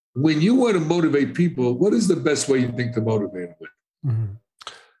 When you want to motivate people, what is the best way you think to motivate them with? Mm-hmm.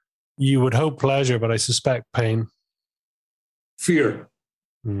 You would hope pleasure, but I suspect pain. Fear.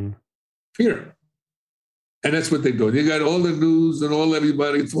 Mm. Fear. And that's what they do. You got all the news and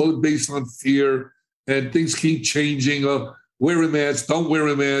everybody, it's all based on fear, and things keep changing. Wear a mask, don't wear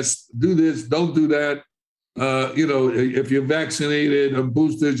a mask, do this, don't do that. If you're vaccinated and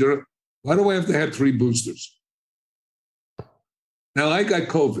boosted, why do I have to have 3 boosters? Now, I got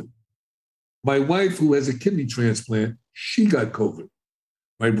COVID. My wife, who has a kidney transplant, she got COVID.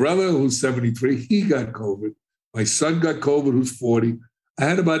 My brother, who's 73, he got COVID. My son got COVID, who's 40. I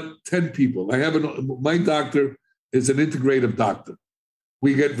had about 10 people. My doctor is an integrative doctor.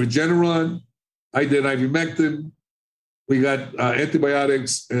 We get Regeneron. I did ivermectin. We got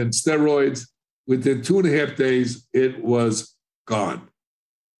antibiotics and steroids. Within 2.5 days, it was gone.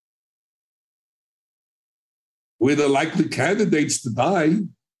 We're the likely candidates to die.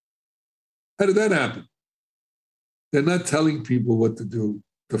 How did that happen? they're not telling people what to do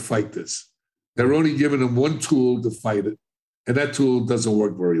to fight this. They're only giving them one tool to fight it, and that tool doesn't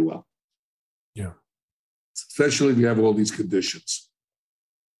work very well. Yeah. Especially if you have all these conditions.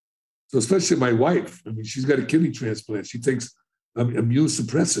 So especially my wife, I mean, she's got a kidney transplant. She takes immune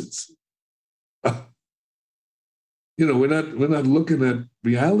suppressants. We're not looking at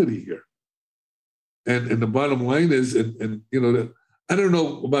reality here. And the bottom line is, I don't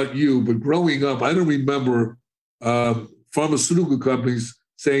know about you, but growing up, I don't remember pharmaceutical companies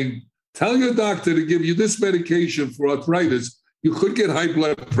saying, tell your doctor to give you this medication for arthritis. You could get high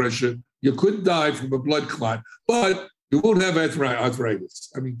blood pressure. You could die from a blood clot, but you won't have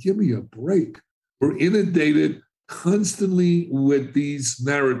arthritis. I mean, give me a break. We're inundated constantly with these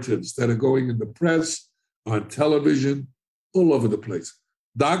narratives that are going in the press, on television, all over the place.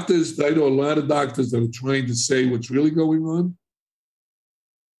 Doctors, I know a lot of doctors that are trying to say what's really going on.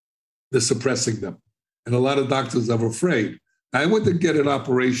 They're suppressing them. And a lot of doctors are afraid. I went to get an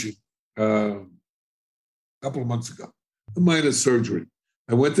operation a couple of months ago, a minor surgery.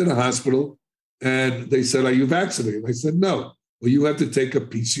 I went to the hospital and they said, are you vaccinated? I said, no. Well, you have to take a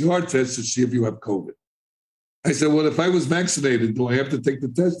PCR test to see if you have COVID. I said, well, if I was vaccinated, do I have to take the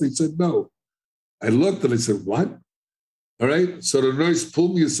test? They said, no. I looked and I said, what? All right. So the nurse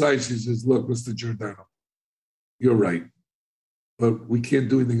pulled me aside. She says, look, Mr. Giordano, you're right. But we can't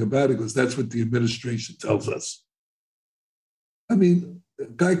do anything about it because that's what the administration tells us. I mean, a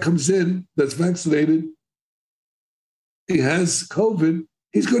guy comes in that's vaccinated. He has COVID.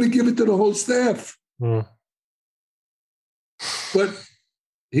 He's going to give it to the whole staff. But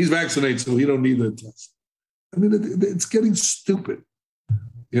he's vaccinated, so he don't need the test. I mean, it's getting stupid.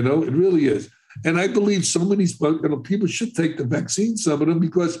 It really is. And I believe so many people should take the vaccine, some of them,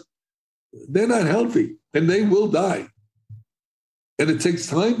 because they're not healthy and they will die. And it takes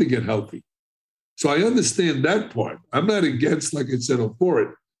time to get healthy. So I understand that part. I'm not against, like I said, or for it.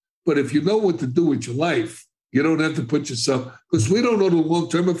 But if you know what to do with your life, you don't have to put yourself, because we don't know the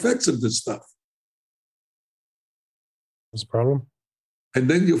long-term effects of this stuff. That's a problem. And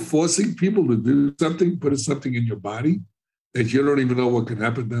then you're forcing people to do something, put something in your body that you don't even know what can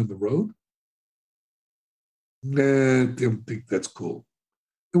happen down the road. Nah, I don't think that's cool.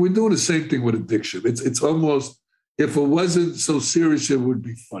 And we're doing the same thing with addiction. It's almost, if it wasn't so serious, it would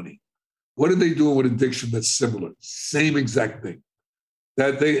be funny. What are they doing with addiction that's similar? Same exact thing.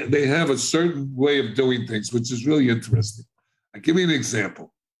 That they have a certain way of doing things, which is really interesting. I'll give you an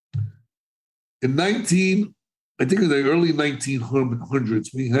example. In I think in the early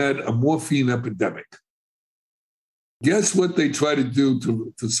 1900s, we had a morphine epidemic. Guess what they try to do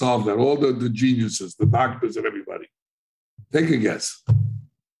to solve that? All the geniuses, the doctors and everybody. Take a guess.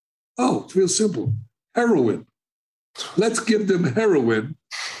 Oh, it's real simple. Heroin. Let's give them heroin.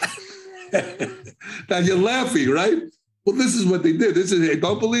 Now you're laughing, right? Well, this is what they did.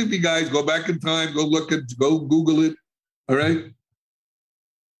 Don't believe me, guys. Go back in time. Go Google it. All right?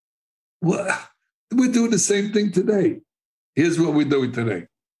 Well, we're doing the same thing today. Here's what we're doing today.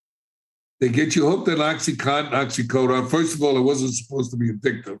 They get you hooked on OxyContin, oxycodone. First of all, it wasn't supposed to be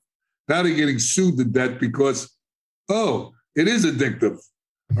addictive. Now they're getting sued to death because, it is addictive.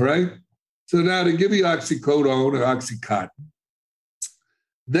 All right? So now they give you oxycodone or OxyContin.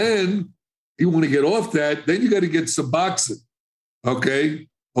 Then you want to get off that, then you got to get Suboxone, okay?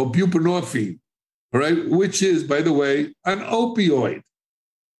 Or buprenorphine, all right? Which is, by the way, an opioid.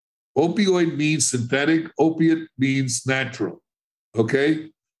 Opioid means synthetic, opiate means natural, okay?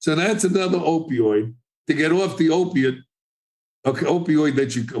 So that's another opioid to get off the opiate, okay, opioid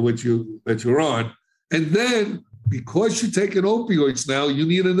that you're on. And then because you're taking opioids now, you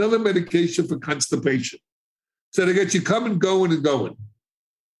need another medication for constipation. So they get you coming, going, and going.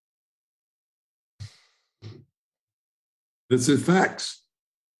 This is facts.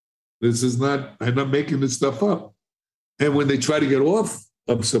 This is not, I'm not making this stuff up. And when they try to get off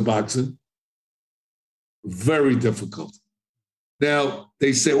of Suboxone, very difficult. Now,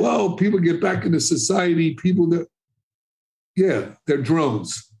 they say, well, people get back into society, they're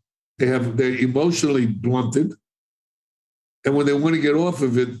drones. They're emotionally blunted. And when they want to get off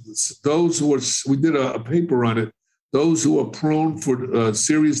of it, we did a paper on it, those who are prone for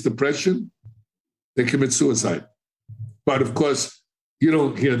serious depression, they commit suicide. But of course, you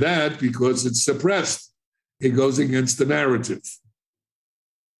don't hear that because it's suppressed. It goes against the narrative.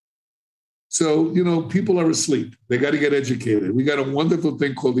 So, people are asleep. They got to get educated. We got a wonderful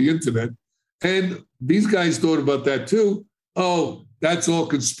thing called the internet. And these guys thought about that too. Oh, that's all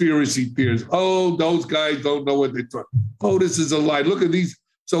conspiracy theories. Oh, those guys don't know what they're talking. Oh, this is a lie. Look at these.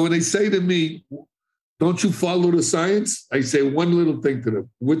 So when they say to me, don't you follow the science? I say one little thing to them.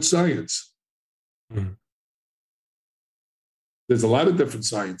 Which science? Mm-hmm. There's a lot of different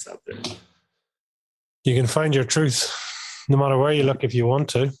science out there. You can find your truth no matter where you look if you want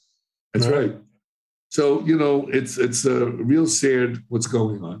to. That's right. So, it's real sad what's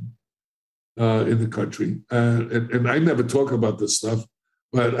going on in the country. And I never talk about this stuff,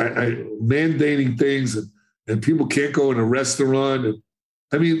 but I mandating things and people can't go in a restaurant.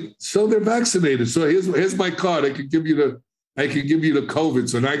 So they're vaccinated. So here's my card. I can give you the COVID.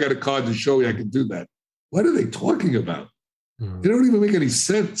 So now I got a card to show you I can do that. What are they talking about? It don't even make any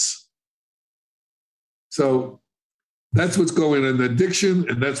sense. So that's what's going on in addiction,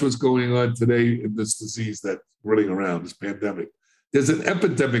 and that's what's going on today in this disease that's running around, this pandemic. There's an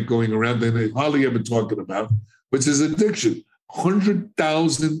epidemic going around that they hardly ever talking about, which is addiction.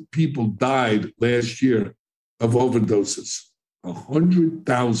 100,000 people died last year of overdoses.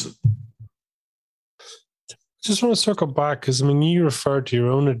 100,000. Just want to circle back because you referred to your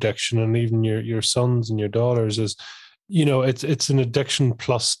own addiction and even your sons and your daughters as, it's an addiction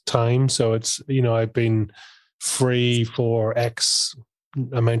plus time. So it's, I've been free for X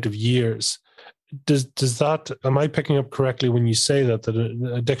amount of years. Does that, am I picking up correctly when you say that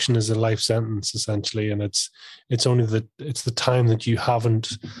addiction is a life sentence essentially, and it's the time that you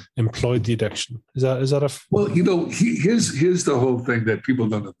haven't employed the addiction? Is that a well? Here's the whole thing that people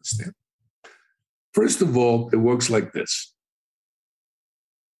don't understand. First of all, it works like this.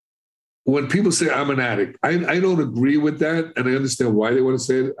 When people say I'm an addict, I don't agree with that, and I understand why they want to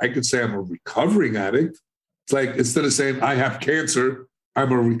say it. I could say I'm a recovering addict. It's like instead of saying I have cancer,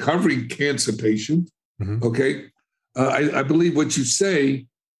 I'm a recovering cancer patient. Mm-hmm. Okay. I believe what you say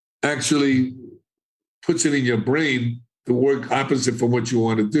actually puts it in your brain to work opposite from what you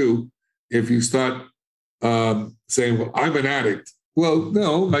want to do. If you start saying, well, I'm an addict. Well,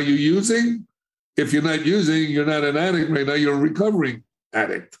 no, are you using? If you're not using, you're not an addict right now. You're a recovering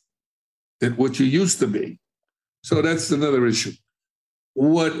addict, what you used to be. So that's another issue.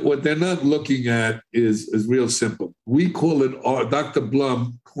 What they're not looking at is real simple. We call it, Dr.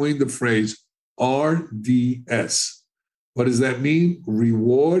 Blum coined the phrase RDS. What does that mean?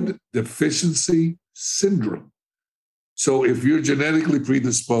 Reward Deficiency Syndrome. So if you're genetically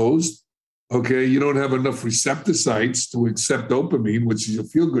predisposed, okay, you don't have enough receptor sites to accept dopamine, which is a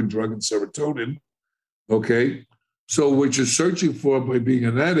feel-good drug, and serotonin, okay? So what you're searching for by being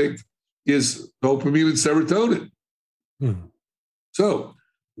an addict is dopamine and serotonin. Hmm. So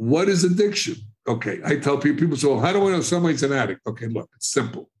what is addiction? Okay, I tell people, so how do I know somebody's an addict? Okay, look, it's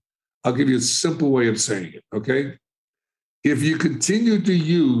simple. I'll give you a simple way of saying it, okay? If you continue to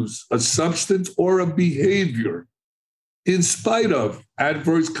use a substance or a behavior in spite of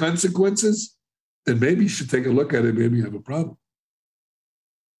adverse consequences, then maybe you should take a look at it. Maybe you have a problem.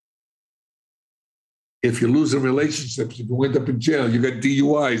 If you're losing relationships, if you end up in jail, you got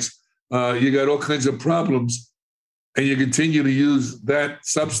DUIs, you got all kinds of problems, and you continue to use that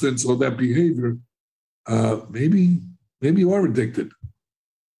substance or that behavior, maybe you are addicted.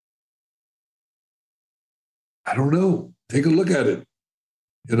 I don't know. Take a look at it,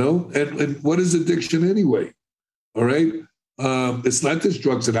 and what is addiction anyway? All right. It's not just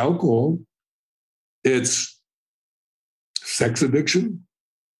drugs and alcohol. It's sex addiction.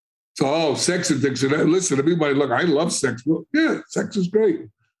 So, sex addiction. Listen, everybody, look, I love sex. Well, yeah, sex is great.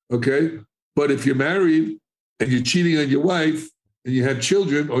 Okay. But if you're married and you're cheating on your wife and you have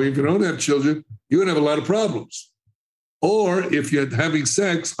children, or if you don't have children, you're going to have a lot of problems. Or if you're having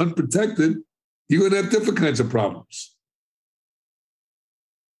sex unprotected, you're going to have different kinds of problems.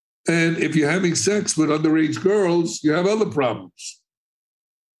 And if you're having sex with underage girls, you have other problems.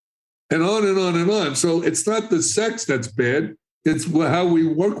 And on and on and on. So it's not the sex that's bad. It's how we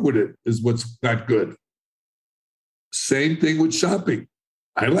work with it is what's not good. Same thing with shopping.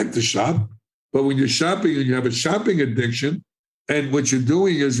 I like to shop, but when you're shopping and you have a shopping addiction, and what you're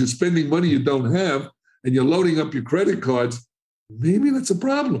doing is you're spending money you don't have, and you're loading up your credit cards, maybe that's a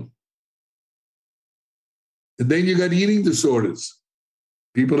problem. And then you got eating disorders.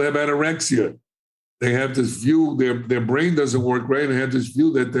 People have anorexia. They have this view, their brain doesn't work right, and they have this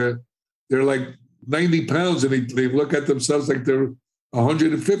view that they're like 90 pounds, and they look at themselves like they're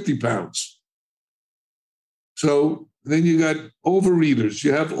 150 pounds. So then you got overeaters.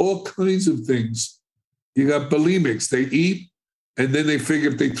 You have all kinds of things. You got bulimics. They eat, and then they figure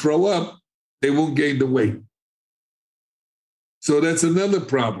if they throw up, they won't gain the weight. So that's another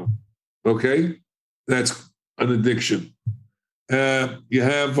problem, okay? That's an addiction. You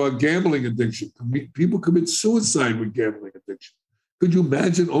have gambling addiction. People commit suicide with gambling addiction. Could you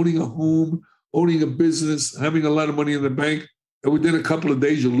imagine owning a home, owning a business, having a lot of money in the bank, and within a couple of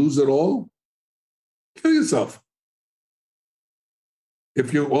days you lose it all? Kill yourself.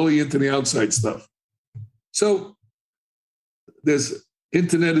 If you're only into the outside stuff. So there's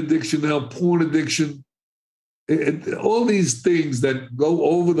internet addiction now, porn addiction, all these things that go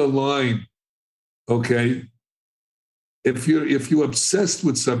over the line. Okay, if you're obsessed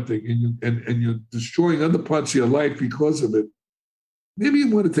with something and you're destroying other parts of your life because of it, maybe you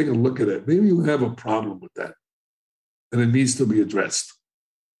want to take a look at it. Maybe you have a problem with that, and it needs to be addressed.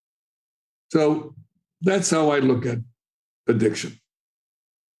 So that's how I look at addiction.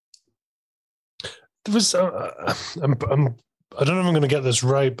 There was, I don't know if I'm going to get this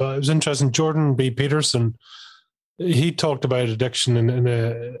right, but it was interesting. Jordan B. Peterson, he talked about addiction in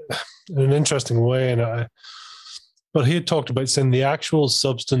an interesting way, but he had talked about saying the actual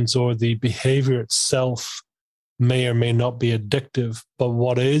substance or the behavior itself may or may not be addictive, but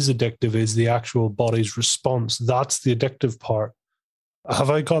what is addictive is the actual body's response. That's the addictive part.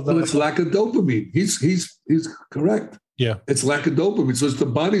 Have I got that? Well, it's lack of dopamine. He's correct. Yeah. It's lack of dopamine. So it's the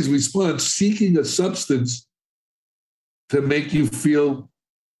body's response seeking a substance to make you feel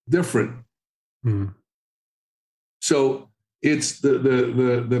different. Mm. So it's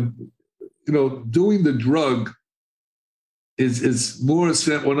the doing the drug is more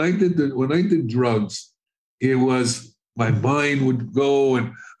when I did drugs, it was my mind would go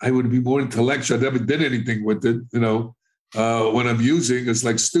and I would be more intellectual. I never did anything with it, when I'm using, it's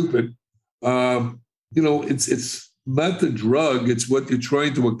like stupid. It's not the drug, it's what you're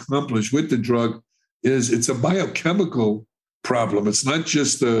trying to accomplish with the drug. It's a biochemical problem. It's not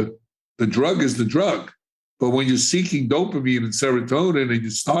just the drug is the drug. But when you're seeking dopamine and serotonin and you're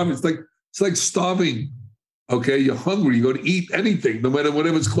starving, it's like starving. Okay, you're hungry, you're going to eat anything, no matter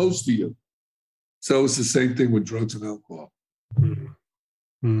whatever's close to you. So it's the same thing with drugs and alcohol.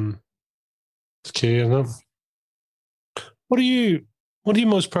 Mm. It's key, isn't it? What are you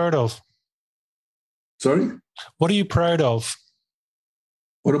most proud of? Sorry? What are you proud of?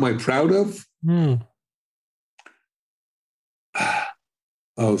 What am I proud of?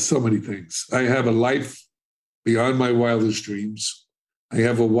 Oh, so many things. I have a life beyond my wildest dreams. I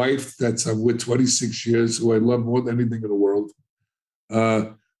have a wife I'm with 26 years, who I love more than anything in the world.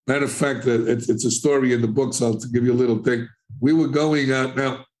 Matter of fact, it's a story in the books. I'll give you a little thing. We were going out.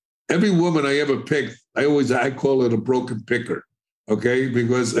 Now, every woman I ever picked, I call it a broken picker, okay?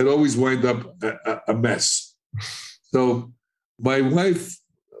 Because it always winds up a mess. So my wife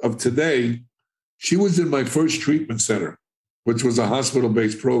of today, she was in my first treatment center, which was a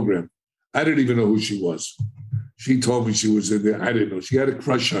hospital-based program. I didn't even know who she was. She told me she was in there. I didn't know. She had a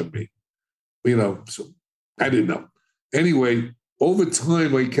crush on me, so I didn't know. Anyway, over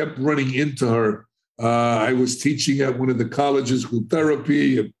time, I kept running into her. I was teaching at one of the colleges, group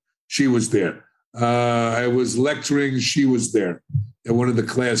therapy, and she was there. I was lecturing, she was there at one of the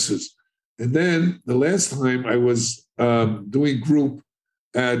classes. And then the last time I was doing group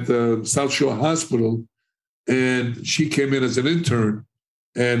at South Shore Hospital, and she came in as an intern,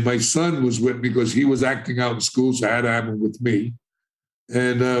 and my son was with me because he was acting out in school, so I had to have him with me.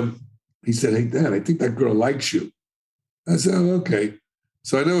 And he said, "Hey, Dad, I think that girl likes you." I said, "Oh, okay."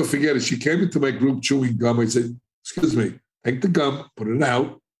 So I never forget it. She came into my group chewing gum. I said, "Excuse me, take the gum, put it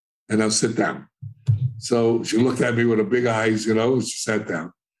out, and I'll sit down." So she looked at me with her big eyes, she sat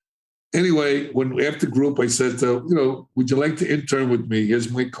down. Anyway, after group, I said to her, "Would you like to intern with me? Here's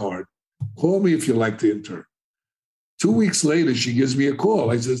my card. Call me if you like to intern." 2 weeks later, she gives me a call.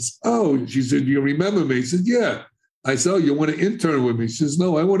 I says, "Oh," she said, "Do you remember me?" I said, "Yeah." I said, "Oh, you want to intern with me?" She says,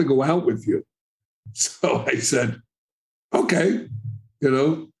 "No, I want to go out with you." So I said, "Okay,"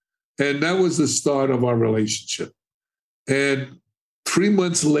 and that was the start of our relationship. And 3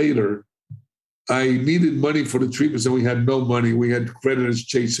 months later, I needed money for the treatments and we had no money. We had creditors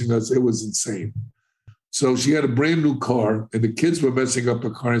chasing us. It was insane. So she had a brand new car and the kids were messing up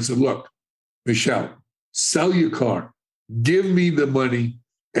her car. I said, "Look, Michelle, sell your car, give me the money,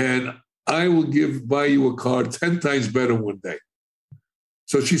 and I will buy you a car 10 times better one day."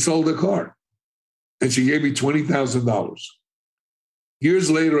 So she sold her car and she gave me $20,000.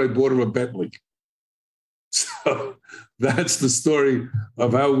 Years later, I bought her a Bentley. So that's the story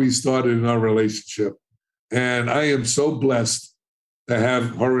of how we started in our relationship. And I am so blessed to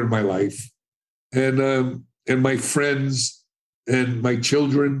have her in my life and my friends and my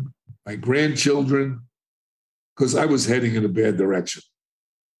children, my grandchildren, because I was heading in a bad direction.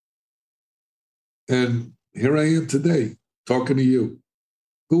 And here I am today, talking to you.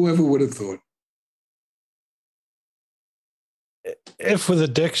 Whoever would have thought? If with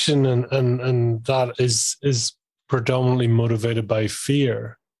addiction and that is predominantly motivated by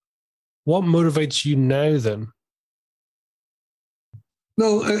fear, what motivates you now then?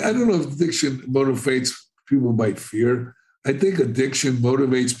 No, I don't know if addiction motivates people by fear. I think addiction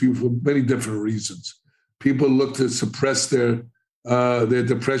motivates people for many different reasons. People look to suppress their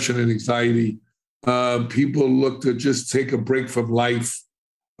depression and anxiety. People look to just take a break from life.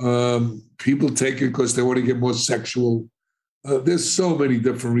 People take it because they want to get more sexual. There's so many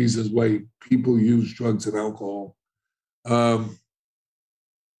different reasons why people use drugs and alcohol.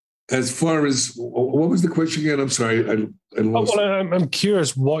 As far as, what was the question again? I'm sorry, I lost. Well, I'm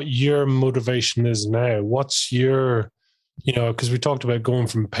curious what your motivation is now. What's your, because we talked about going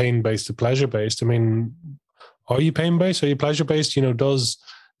from pain-based to pleasure-based. I mean, are you pain-based? Are you pleasure-based? Does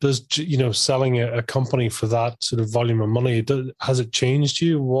selling a company for that sort of volume of money, has it changed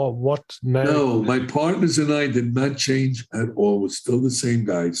you? What now? No, my partners and I did not change at all. We're still the same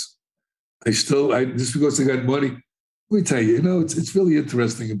guys. Just because they got money. Let me tell you, it's really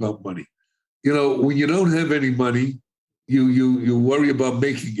interesting about money. When you don't have any money, you worry about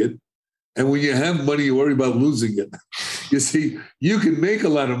making it. And when you have money, you worry about losing it. You see, you can make a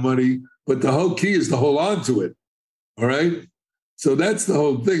lot of money, but the whole key is to hold on to it. All right? So that's the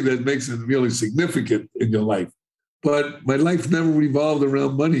whole thing that makes it really significant in your life. But my life never revolved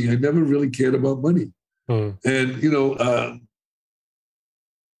around money. I never really cared about money. And,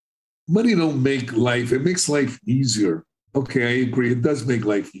 money don't make life. It makes life easier. Okay, I agree. It does make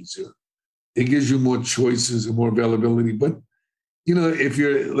life easier. It gives you more choices and more availability. But, if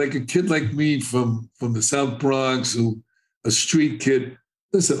you're like a kid like me from the South Bronx, a street kid,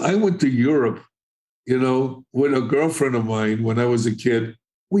 listen, I went to Europe, with a girlfriend of mine when I was a kid.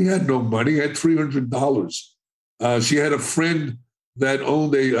 We had no money. I had $300. She had a friend that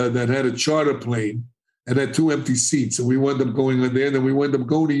owned that had a charter plane and had 2 empty seats. And we wound up going on there. And then we wound up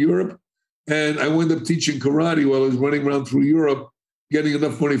going to Europe. And I wound up teaching karate while I was running around through Europe, getting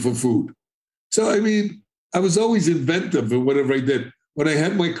enough money for food. So, I was always inventive in whatever I did. When I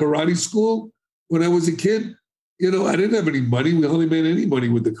had my karate school, when I was a kid, I didn't have any money. We hardly made any money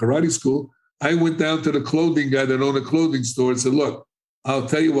with the karate school. I went down to the clothing guy that owned a clothing store and said, look, I'll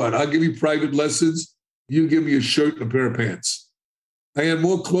tell you what, I'll give you private lessons. You give me a shirt and a pair of pants. I had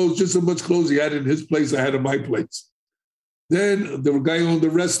more clothes, just as much clothes he had in his place I had in my place. Then the guy owned the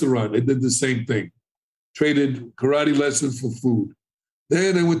restaurant. I did the same thing. Traded karate lessons for food.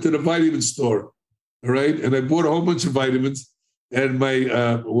 Then I went to the vitamin store, all right? And I bought a whole bunch of vitamins. And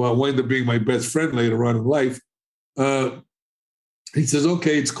wound up being my best friend later on in life. He says,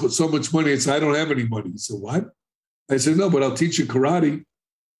 okay, it's so much money. I said, I don't have any money. He said, what? I said, no, but I'll teach you karate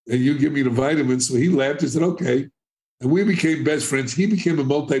and you give me the vitamins. So he laughed. He said, okay. And we became best friends. He became a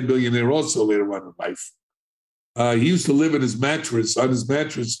multi-billionaire also later on in life. He used to live on his mattress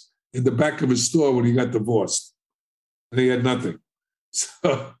in the back of his store when he got divorced. And he had nothing.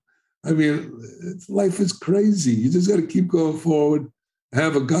 So, life is crazy. You just got to keep going forward,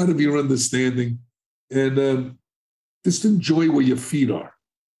 have a God of your understanding, and just enjoy where your feet are.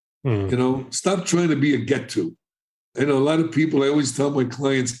 Stop trying to be a get-to. A lot of people, I always tell my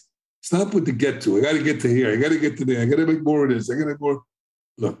clients, stop with the get-to. I got to get to here. I got to get to there. I got to make more of this. I got to make more.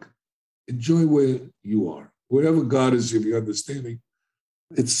 Look, enjoy where you are. Wherever God is, if you're understanding,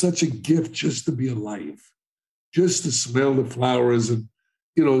 it's such a gift just to be alive, just to smell the flowers and,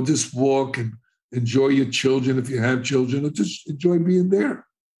 just walk and enjoy your children if you have children, or just enjoy being there.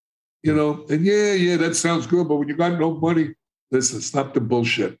 And yeah, that sounds good. But when you got no money, listen, stop the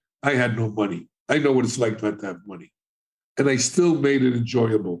bullshit. I had no money. I know what it's like not to have money. And I still made it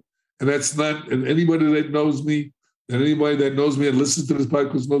enjoyable. And that's not, and anybody that knows me and listens to this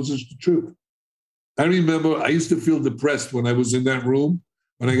podcast knows it's the truth. I remember I used to feel depressed when I was in that room,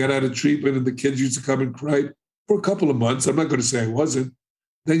 when I got out of treatment and the kids used to come and cry for a couple of months. I'm not going to say I wasn't.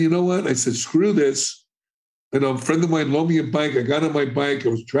 Then you know what? I said, screw this. A friend of mine loaned me a bike. I got on my bike. I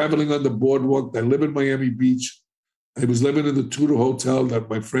was traveling on the boardwalk. I live in Miami Beach. I was living in the Tudor Hotel that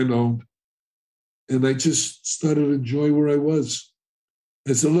my friend owned. And I just started to enjoy where I was.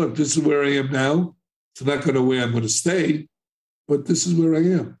 I said, look, this is where I am now. It's not going to where I'm going to stay, but this is where I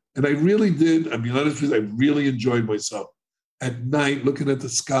am. And I really did. Honestly, I really enjoyed myself at night, looking at the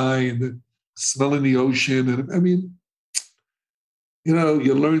sky and smelling the ocean. And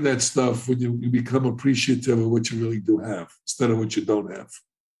you learn that stuff when you become appreciative of what you really do have instead of what you don't have.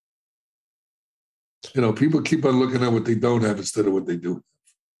 People keep on looking at what they don't have instead of what they do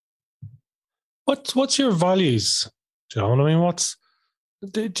have. What's your values, John?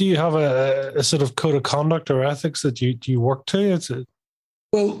 Do you have a sort of code of conduct or ethics that you work to?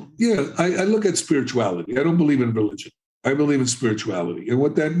 Well, yeah, I look at spirituality. I don't believe in religion. I believe in spirituality. And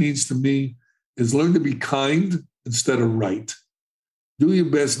what that means to me is learn to be kind instead of right. Do your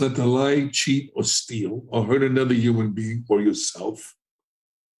best not to lie, cheat, or steal, or hurt another human being or yourself.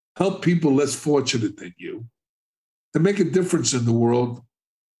 Help people less fortunate than you. And make a difference in the world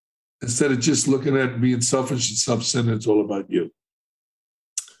instead of just looking at being selfish and self-centered. It's all about you.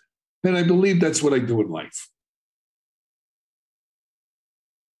 And I believe that's what I do in life.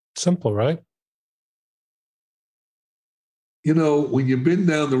 Simple, right? You know, when you've been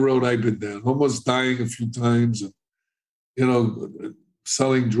down the road I've been down, almost dying a few times, and, you know,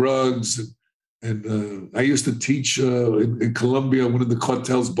 selling drugs. And I used to teach in Colombia, one of the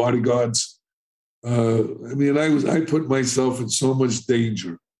cartel's bodyguards. I mean, I put myself in so much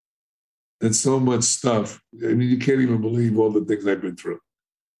danger and so much stuff. I mean, you can't even believe all the things I've been through.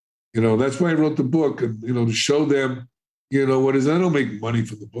 You know, that's why I wrote the book, and, you know, to show them, you know, what is, I don't make money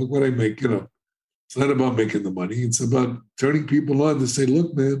from the book. What I make, you know, it's not about making the money. It's about turning people on to say,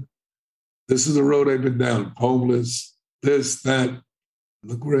 look, man, this is the road I've been down, homeless, this, that.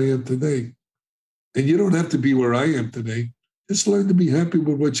 Look where I am today. And you don't have to be where I am today. Just learn to be happy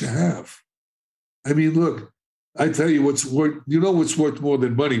with what you have. I mean, look, I tell you what's worth, you know what's worth more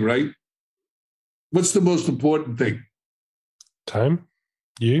than money, right? What's the most important thing? Time.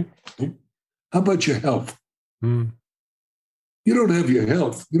 You. How about your health? Mm. You don't have your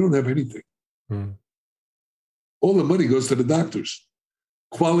health. You don't have anything. Mm. All the money goes to the doctors.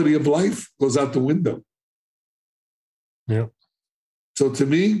 Quality of life goes out the window. Yeah. So to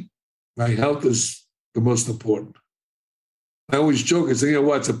me, my health is the most important. I always joke and say, you know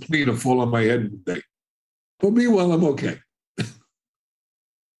what, it's a plane to fall on my head one day. But meanwhile, I'm okay.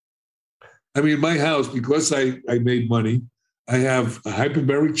 I mean, my house, because I made money, I have a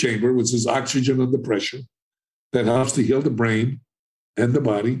hyperbaric chamber, which is oxygen under pressure, that helps to heal the brain and the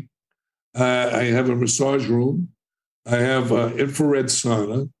body. I have a massage room. I have an infrared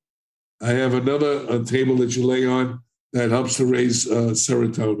sauna. I have another table that you lay on that helps to raise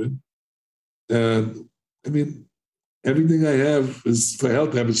serotonin. And I mean, everything I have is for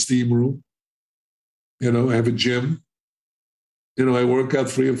health. I have a steam room. You know, I have a gym. You know, I work out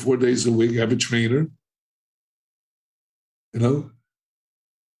 3 or 4 days a week. I have a trainer. You know,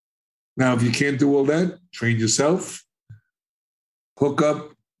 now if you can't do all that, train yourself, hook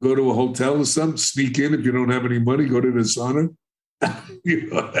up, go to a hotel or something, sneak in. If you don't have any money, go to the sauna. You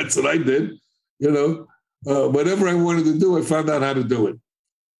know, that's what I did. You know, whatever I wanted to do, I found out how to do it.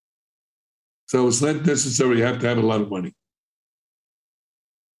 So it's not necessary you have to have a lot of money.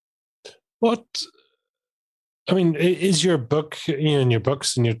 What, I mean, is your book, you know, in your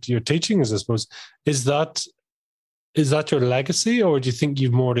books and your teachings, I suppose, is that your legacy, or do you think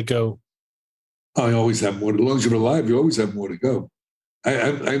you've more to go? I always have more. As long as you're alive, you always have more to go.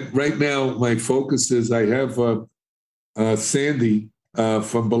 I right now, my focus is I have Sandy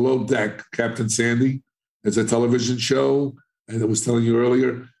from Below Deck, Captain Sandy. It's a television show, and I was telling you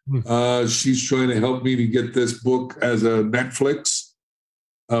earlier. She's trying to help me to get this book as a Netflix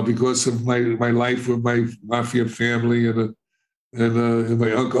because of my life with my mafia family and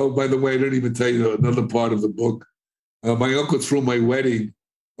my uncle. Oh, by the way, I didn't even tell you another part of the book. My uncle threw my wedding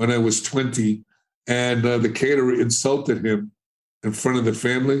when I was 20, and the caterer insulted him in front of the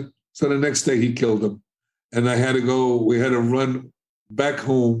family. So the next day he killed him. And we had to run back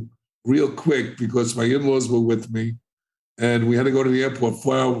home real quick because my in-laws were with me. And we had to go to the airport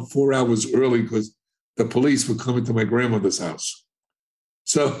 4 hours early because the police were coming to my grandmother's house.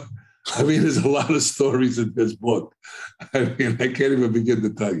 So, I mean, there's a lot of stories in this book. I mean, I can't even begin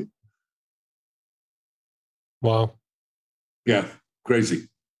to tell you. Wow. Yeah, crazy.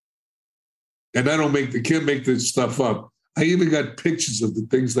 And can't make this stuff up. I even got pictures of the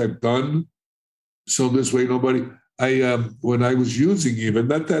things I've done. So this way, when I was using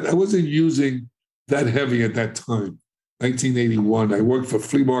I wasn't using that heavy at that time. 1981, I worked for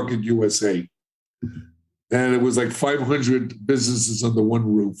Flea Market USA. And it was like 500 businesses under one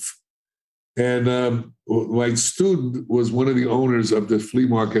roof. And my student was one of the owners of the flea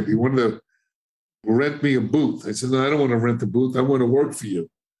market. He wanted to rent me a booth. I said, no, I don't want to rent the booth. I want to work for you.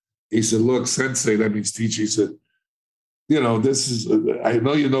 He said, look, sensei, that means teacher. He said, you know, I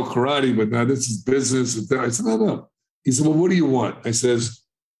know you know karate, but now this is business. I said, no. He said, well, what do you want? I says,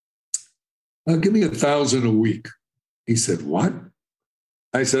 give me $1,000 a week. He said, what?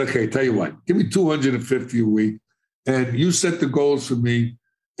 I said, okay, tell you what, give me $250 a week, and you set the goals for me.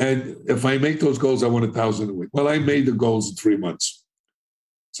 And if I make those goals, I want $1,000 a week. Well, I made the goals in 3 months.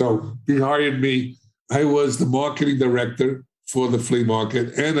 So he hired me. I was the marketing director for the flea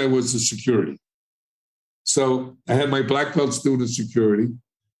market, and I was the security. So I had my black belts doing the security,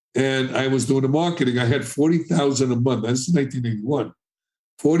 and I was doing the marketing. I had $40,000 a month. This is 1981.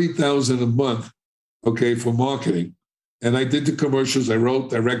 $40,000 a month, okay, for marketing. And I did the commercials. I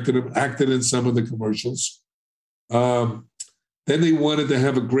wrote, directed them, acted in some of the commercials. Then they wanted to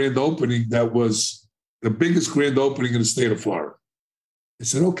have a grand opening that was the biggest grand opening in the state of Florida. I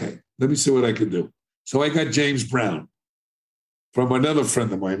said, okay, let me see what I can do. So I got James Brown from another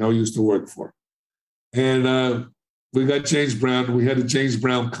friend of mine I used to work for. And we got James Brown. We had a James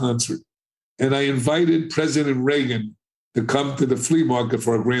Brown concert. And I invited President Reagan to come to the flea market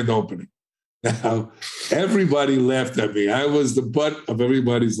for a grand opening. Now, everybody laughed at me. I was the butt of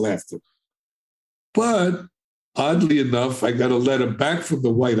everybody's laughter. But oddly enough, I got a letter back from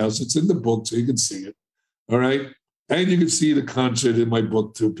the White House. It's in the book, so you can see it. All right. And you can see the concert in my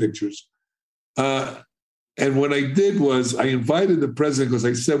book, too, pictures. And what I did was I invited the president because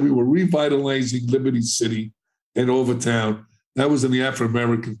I said we were revitalizing Liberty City and Overtown. That was in the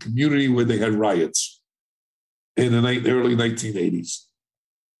Afro-American community where they had riots in the early 1980s.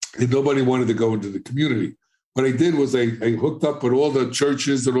 And nobody wanted to go into the community. What I did was I hooked up with all the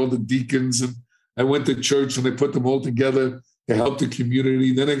churches and all the deacons, and I went to church and I put them all together to help the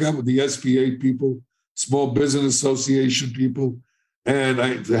community. Then I got with the SBA people, Small Business Association people,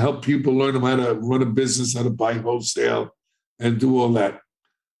 and to help people learn how to run a business, how to buy wholesale and do all that.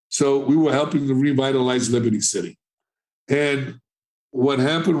 So we were helping to revitalize Liberty City. And what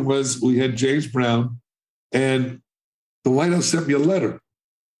happened was we had James Brown, and the White House sent me a letter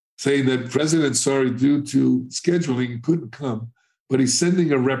saying that President, sorry, due to scheduling, he couldn't come, but he's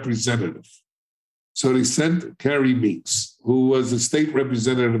sending a representative. So they sent Carrie Meeks, who was a state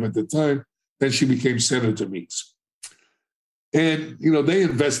representative at the time. Then she became Senator Meeks. And, they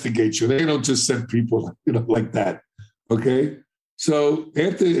investigate you. They don't just send people, like that, okay? So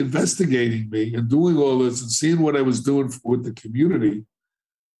after investigating me and doing all this and seeing what I was doing with the community,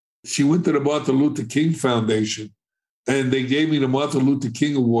 she went to the Martin Luther King Foundation, and they gave me the Martin Luther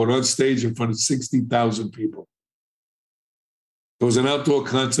King Award on stage in front of 60,000 people. It was an outdoor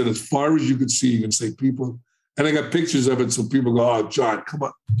concert as far as you could see. You can say people, and I got pictures of it so people go, oh, John, come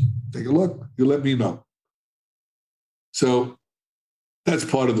on, take a look. You let me know. So that's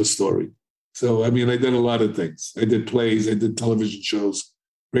part of the story. So, I did a lot of things. I did plays, I did television shows,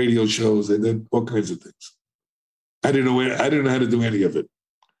 radio shows, I did all kinds of things. I didn't know how to do any of it.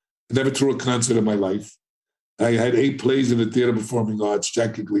 I never threw a concert in my life. I had 8 plays in the Theater Performing Arts,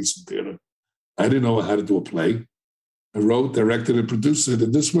 Jackie Gleason Theater. I didn't know how to do a play. I wrote, directed, and produced it.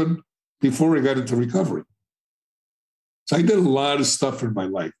 And this one, before I got into recovery. So I did a lot of stuff in my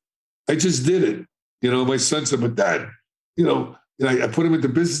life. I just did it. My son said, but Dad, I put him into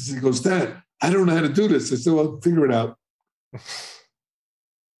business. He goes, Dad, I don't know how to do this. I said, well, figure it out.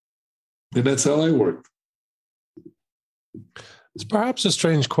 And that's how I worked. It's perhaps a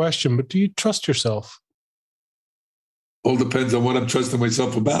strange question, but do you trust yourself? All depends on what I'm trusting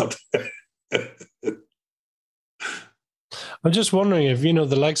myself about. I'm just wondering if,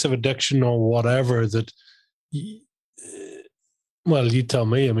 the likes of addiction or whatever that, well, you tell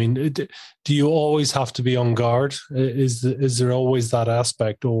me. Do you always have to be on guard? Is there always that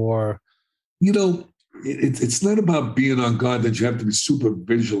aspect, or? It's not about being on guard that you have to be super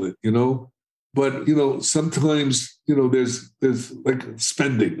vigilant, But, sometimes, there's like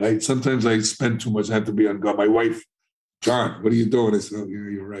spending, right? Sometimes I spend too much. I have to be on guard. My wife, John, what are you doing? I said, oh, yeah,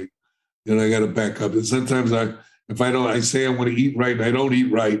 you're right. I got to back up. And sometimes I say I want to eat right and I don't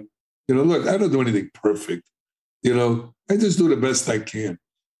eat right. Look, I don't do anything perfect. I just do the best I can.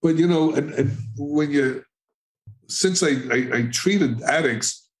 But, and when since I treated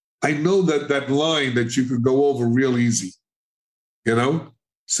addicts, I know that line that you could go over real easy,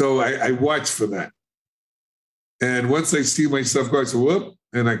 So I watch for that. And once I see myself go, I say, whoop,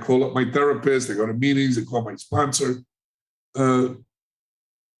 and I call up my therapist, I go to meetings, I call my sponsor. I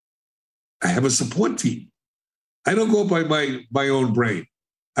have a support team. I don't go by my own brain.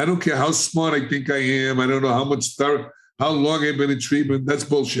 I don't care how smart I think I am. I don't know how long I've been in treatment. That's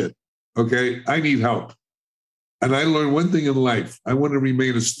bullshit, okay? I need help. And I learned one thing in life. I want to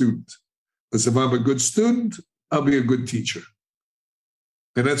remain a student. Because if I'm a good student, I'll be a good teacher.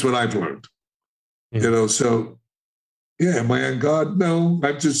 And that's what I've learned. Yeah. So, yeah, am I on guard? No,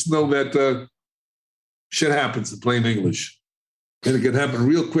 I just know that shit happens in plain English. And it can happen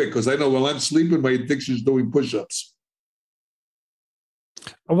real quick because I know while I'm sleeping, my addiction is doing push-ups.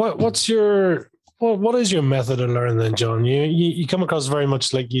 What is your method of learning then, John? You come across very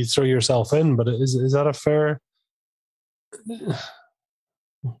much like you throw yourself in, but is that a fair?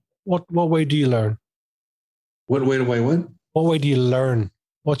 What way do you learn? What way do I win? What way do you learn?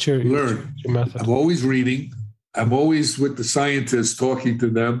 What's your method? I'm always reading. I'm always with the scientists talking to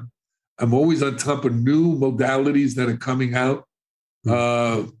them. I'm always on top of new modalities that are coming out.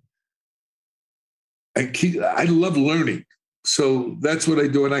 I love learning. So that's what I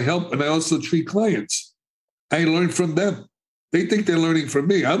do. And I help, and I also treat clients. I learn from them. They think they're learning from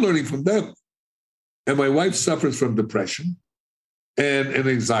me. I'm learning from them. And my wife suffers from depression. and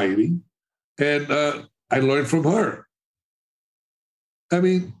anxiety. And I learned from her. I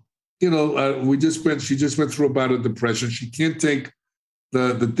mean, she just went through a bout of depression. She can't take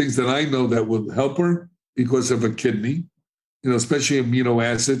the things that I know that will help her because of a kidney, especially amino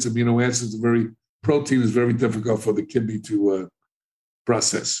acids. Amino acids protein is very difficult for the kidney to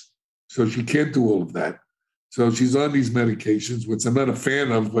process. So she can't do all of that. So she's on these medications, which I'm not a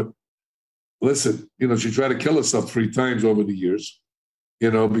fan of, but listen, she tried to kill herself 3 times over the years,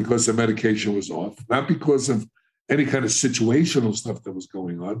 because the medication was off, not because of any kind of situational stuff that was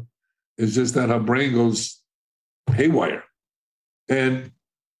going on. It's just that her brain goes haywire. And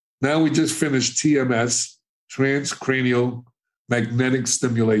now we just finished TMS, transcranial magnetic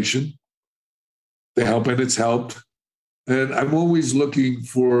stimulation. They help, and it's helped. And I'm always looking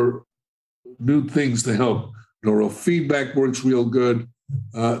for new things to help. Neurofeedback works real good.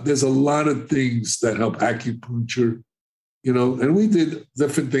 There's a lot of things that help. Acupuncture, and we did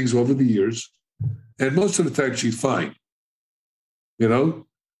different things over the years. And most of the time she's fine,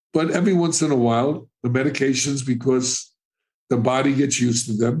 But every once in a while, the medications, because the body gets used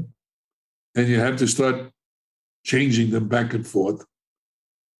to them, and you have to start changing them back and forth.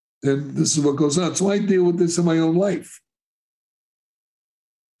 And this is what goes on. So I deal with this in my own life.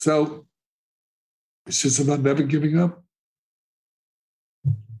 So it's just about never giving up.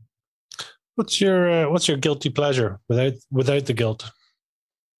 What's your guilty pleasure without the guilt?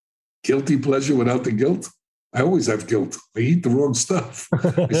 Guilty pleasure without the guilt? I always have guilt. I eat the wrong stuff.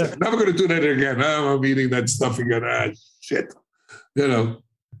 I said, never going to do that again. I'm eating that stuff again. Shit.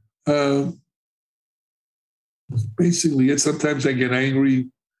 Basically, sometimes I get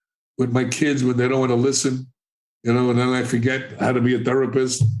angry with my kids when they don't want to listen, and then I forget how to be a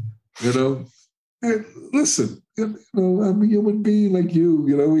therapist, And listen, I'm a human being like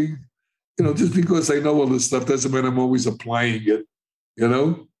you, just because I know all this stuff doesn't mean I'm always applying it,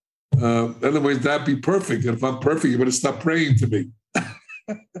 Otherwise, that'd be perfect. And if I'm perfect, you better stop praying to me.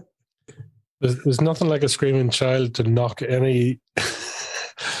 There's nothing like a screaming child to knock any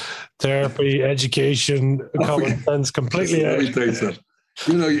therapy, education, common sense completely out. Let me tell you something.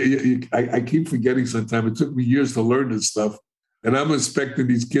 I keep forgetting sometimes. It took me years to learn this stuff, and I'm expecting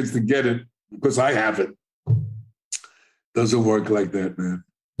these kids to get it because I haven't. Doesn't work like that, man.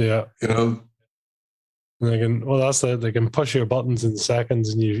 Yeah. They can push your buttons in seconds,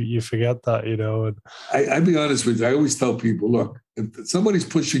 and you forget that, And I'll be honest with you. I always tell people, look, if somebody's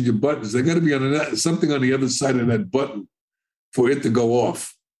pushing your buttons, they got to be on something on the other side of that button for it to go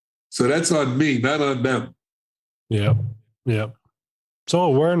off. So that's on me, not on them. Yeah, yeah. It's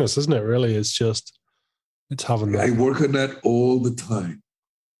all awareness, isn't it? Really, it's having that. I work on that all the time.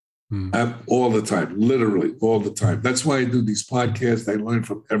 All the time, literally all the time. That's why I do these podcasts. I learn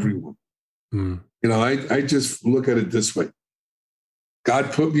from everyone. I just look at it this way.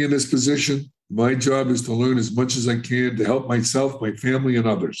 God put me in this position. My job is to learn as much as I can to help myself, my family, and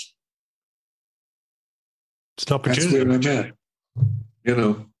others. It's an opportunity. That's where I'm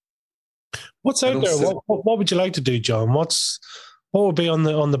at. What's out there? What would you like to do, John? What would be on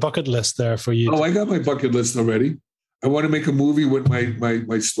the bucket list there for you? Oh, I got my bucket list already. I want to make a movie with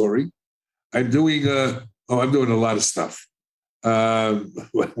my story. I'm doing a lot of stuff.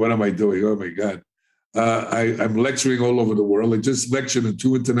 What am I doing? Oh my God. I'm lecturing all over the world. I just lectured in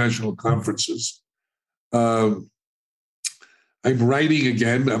 2 international conferences. I'm writing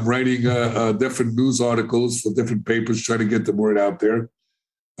again. I'm writing different news articles for different papers, trying to get the word out there.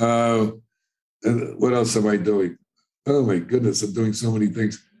 And what else am I doing? Oh my goodness, I'm doing so many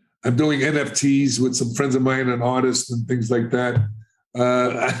things. I'm doing NFTs with some friends of mine and artists and things like that.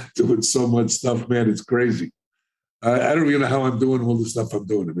 I'm doing so much stuff, man. It's crazy. I don't even know how I'm doing all the stuff I'm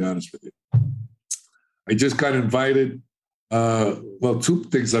doing, to be honest with you. I just got invited. 2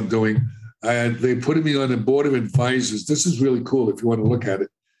 things I'm doing. They put me on the board of advisors. This is really cool if you want to look at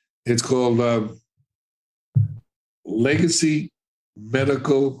it. It's called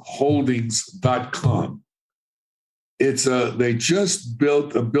LegacyMedicalHoldings.com. They just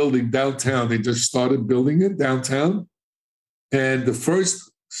built a building downtown. They just started building it downtown. And the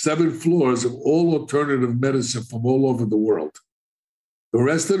first 7 floors of all alternative medicine from all over the world. The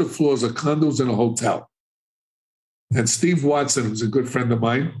rest of the floors are condos and a hotel. And Steve Watson, who's a good friend of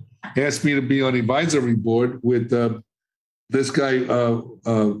mine, asked me to be on the advisory board with this guy,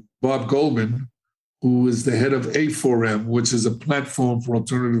 Bob Goldman, who is the head of A4M, which is a platform for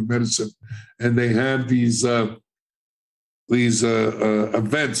alternative medicine. And they have these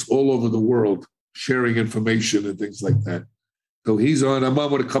events all over the world, sharing information and things like that. So I'm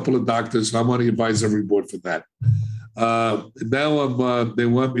on with a couple of doctors. So I'm on the advisory board for that. Now they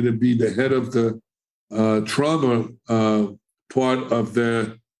want me to be the head of the trauma part of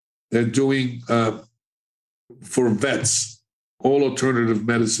they're doing for vets, all alternative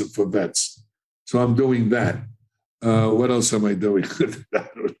medicine for vets. So I'm doing that. What else am I doing? I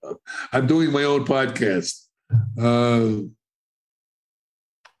don't know. I'm doing my own podcast.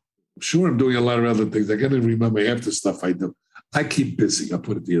 Sure, I'm doing a lot of other things. I can't even remember half the stuff I do. I keep busy. I'll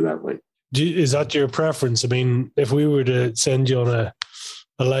put it to you that way. Is that your preference? I mean, if we were to send you on a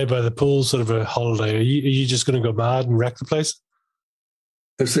lie by the pool sort of a holiday, are you just going to go mad and wreck the place?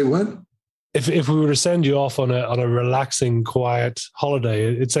 I say what? If we were to send you off on a relaxing, quiet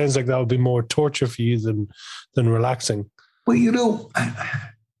holiday, it sounds like that would be more torture for you than relaxing. Well,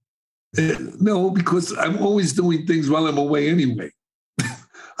 no, because I'm always doing things while I'm away anyway.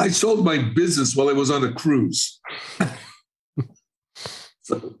 I sold my business while I was on a cruise.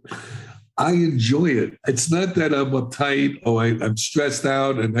 So I enjoy it. It's not that I'm uptight or I'm stressed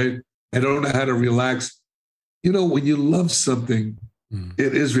out and I don't know how to relax. When you love something,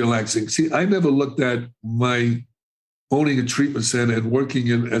 it is relaxing. See, I never looked at my owning a treatment center and working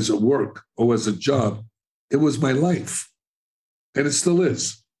in as a work or as a job. It was my life. And it still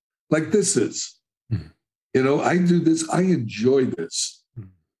is. Like this is. I do this. I enjoy this.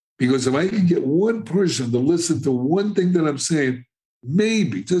 Because if I can get one person to listen to one thing that I'm saying,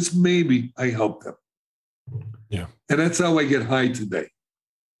 maybe, just maybe, I help them. Yeah. And that's how I get high today.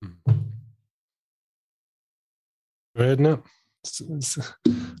 Right, no. I was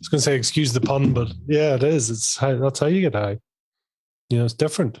going to say, excuse the pun, but yeah, it is. That's how you get high. It's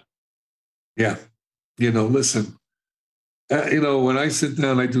different. Yeah. Listen, when I sit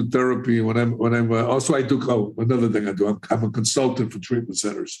down, I do therapy. Also I do another thing I do. I'm a consultant for treatment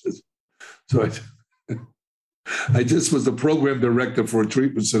centers. So I just was the program director for a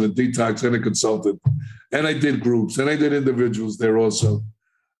treatment center, detox, and a consultant. And I did groups and I did individuals there also.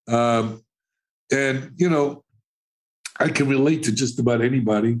 I can relate to just about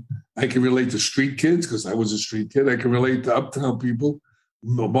anybody. I can relate to street kids because I was a street kid. I can relate to uptown people,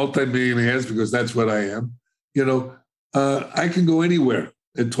 multimillionaires because that's what I am. I can go anywhere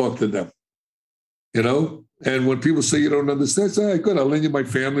and talk to them, And when people say you don't understand, I say, good, I'll lend you my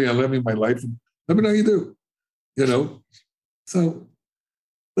family, I'll lend you my life, and let me know how you do, So,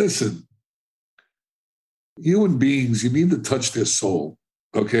 listen, human beings, you need to touch their soul,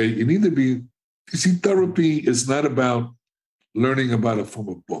 okay? You see, therapy is not about learning about it from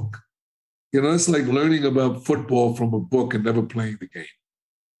a book. It's like learning about football from a book and never playing the game.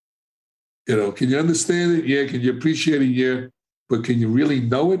 Can you understand it? Yeah. Can you appreciate it? Yeah. But can you really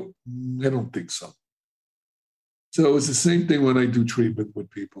know it? I don't think so. So it's the same thing when I do treatment with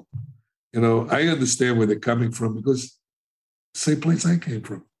people. I understand where they're coming from because same place I came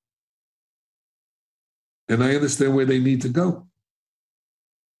from. And I understand where they need to go.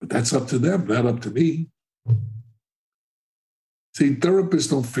 But that's up to them, not up to me. See, therapists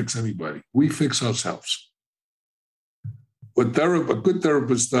don't fix anybody. We fix ourselves. What a good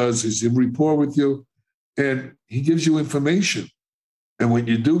therapist does is he rapport with you and he gives you information. And when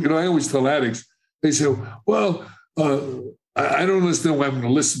you do, I always tell addicts, they say, well, I don't understand why I'm going to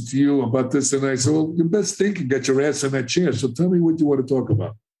listen to you about this. And I say, well, your best thing can get your ass in that chair. So tell me what you want to talk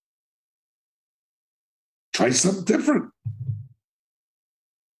about. Try something different.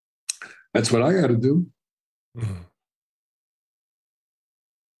 That's what I got to do.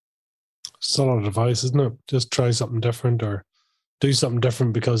 Solid advice, isn't it? Just try something different or do something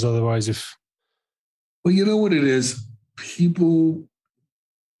different because otherwise Well, you know what it is? People,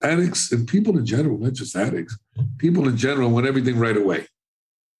 addicts and people in general, not just addicts, people in general want everything right away.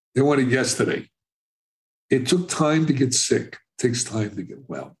 They want it yesterday. It took time to get sick. It takes time to get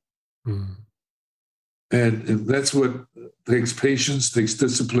well. And that's what takes patience, takes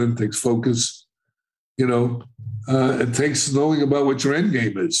discipline, takes focus. It takes knowing about what your end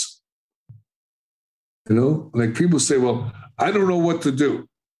game is. Like people say, well, I don't know what to do.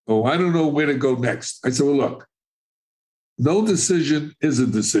 Oh, I don't know where to go next. I said, well, look, no decision is a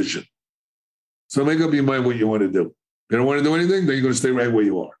decision. So make up your mind what you want to do. You don't want to do anything, then you're going to stay right where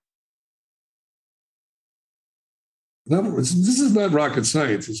you are. In other words, this is not rocket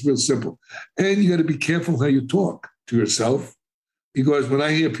science. It's real simple. And you got to be careful how you talk to yourself. Because when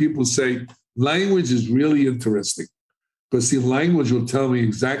I hear people say, language is really interesting. Because the language will tell me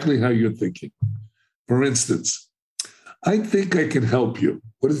exactly how you're thinking. For instance, I think I can help you.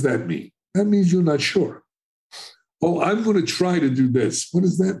 What does that mean? That means you're not sure. Oh, I'm going to try to do this. What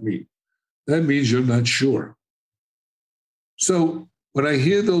does that mean? That means you're not sure. So when I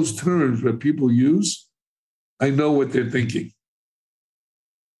hear those terms that people use, I know what they're thinking.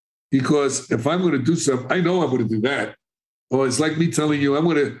 Because if I'm going to do something, I know I'm going to do that. Or it's like me telling you, I'm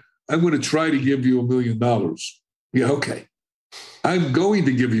going to try to give you $1 million. Yeah, okay. I'm going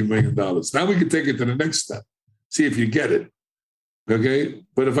to give you $1 million. Now we can take it to the next step. See if you get it. Okay?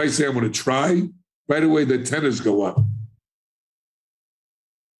 But if I say I'm going to try, right away the tenors go up.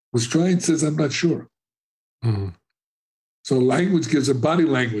 Was trying says I'm not sure. Mm-hmm. So language gives a body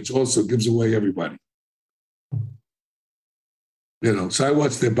language also gives away everybody. You know, so I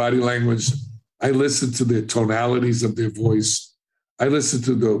watch their body language. I listen to the tonalities of their voice. I listen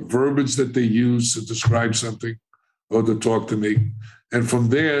to the verbiage that they use to describe something or to talk to me. And from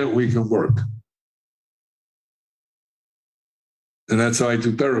there, we can work. And that's how I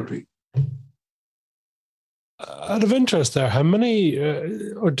do therapy. Out of interest there, how many,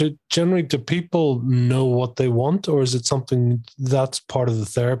 generally, do people know what they want, or is it something that's part of the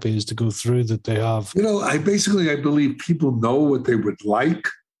therapy is to go through that they have? You know, I believe people know what they would like,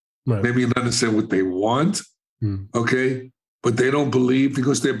 right. Maybe not understand what they want, okay? But they don't believe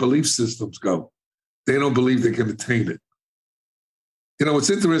because their belief systems go. They don't believe they can attain it. You know,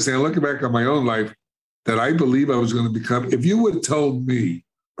 it's interesting. I look back on my own life that I believe I was going to become. If you would have told me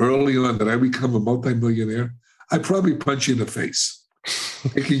early on that I become a multimillionaire, I'd probably punch you in the face,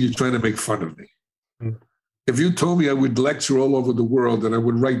 thinking you're trying to make fun of me. If you told me I would lecture all over the world and I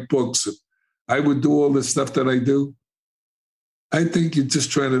would write books and I would do all the stuff that I do, I think you're just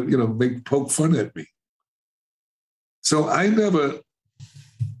trying to, you know, poke fun at me. So I never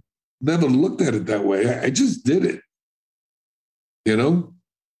looked at it that way. I just did it, you know?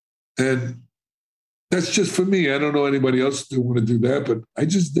 And that's just for me. I don't know anybody else who want to do that, but I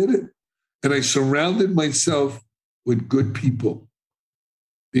just did it. And I surrounded myself with good people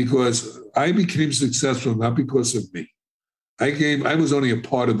because I became successful not because of me. I was only a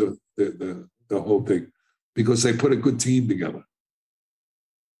part of the whole thing because I put a good team together.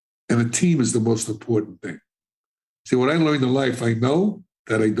 And a team is the most important thing. See, what I learned in life, I know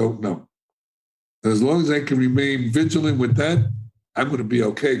that I don't know. And as long as I can remain vigilant with that, I'm going to be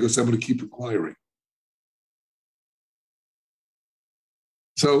okay because I'm going to keep inquiring.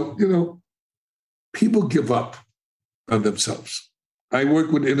 So, you know, people give up on themselves. I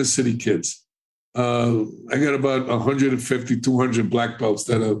work with inner city kids. I got about 150, 200 black belts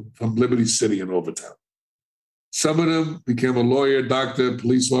that are from Liberty City and Overtown. Some of them became a lawyer, doctor,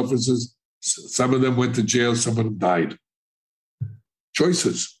 police officers. Some of them went to jail. Some of them died.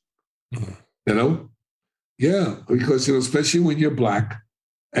 Choices, you know? Yeah, because, you know, especially when you're black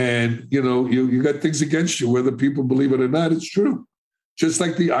and, you know, you got things against you, whether people believe it or not, it's true. Just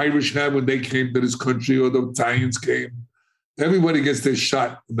like the Irish had when they came to this country or the Italians came. Everybody gets their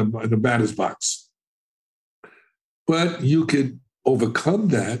shot in the batter's box. But you can overcome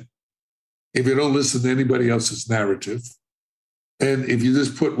that if you don't listen to anybody else's narrative. And if you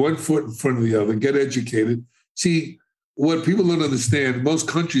just put one foot in front of the other, get educated. See, what people don't understand, most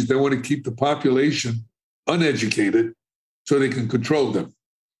countries, they want to keep the population uneducated so they can control them.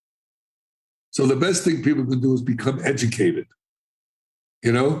 So the best thing people can do is become educated.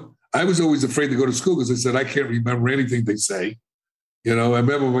 You know, I was always afraid to go to school because I said, I can't remember anything they say. You know, I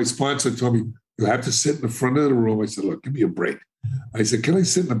remember my sponsor told me, you have to sit in the front of the room. I said, look, give me a break. I said, can I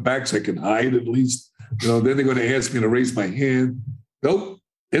sit in the back so I can hide at least? You know, then they're going to ask me to raise my hand. Nope,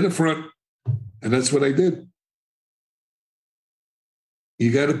 in the front. And that's what I did.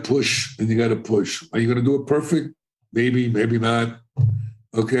 You got to push and you got to push. Are you going to do it perfect? Maybe, maybe not.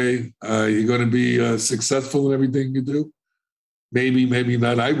 Okay. You're going to be successful in everything you do? Maybe, maybe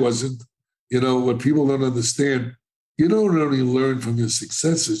not. I wasn't. You know, what people don't understand, you don't only learn from your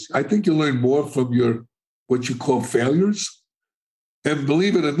successes. I think you learn more from your, what you call failures. And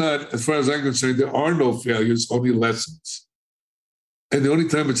believe it or not, as far as I'm concerned, there are no failures, only lessons. And the only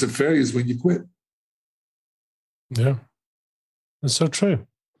time it's a failure is when you quit. Yeah, that's so true.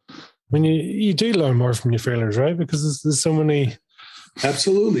 I mean, you do learn more from your failures, right? Because there's so many.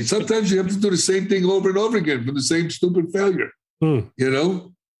 Absolutely. Sometimes you have to do the same thing over and over again for the same stupid failure. You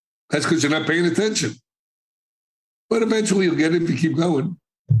know, that's because you're not paying attention. But eventually you'll get it if you keep going.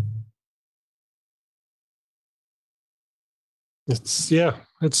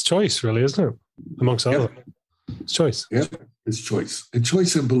 It's choice, really, isn't it? Amongst other, it's choice. Yeah, it's choice. And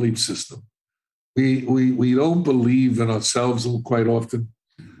choice and belief system. We don't believe in ourselves quite often.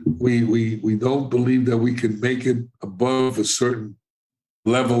 We don't believe that we can make it above a certain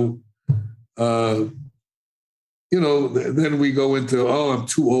level. You know, then we go into, oh, I'm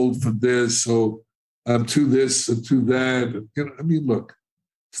too old for this, so I'm too this and too that. You know, I mean, look,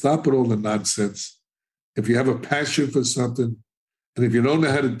 stop with all the nonsense. If you have a passion for something, and if you don't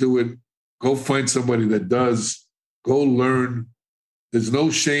know how to do it, go find somebody that does. Go learn. There's no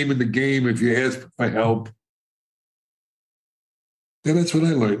shame in the game if you ask for help. And that's what I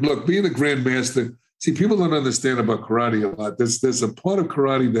learned. Look, being a grandmaster, See, people don't understand about karate a lot. There's a part of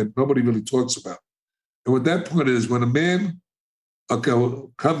karate that nobody really talks about. And what that part is, when a man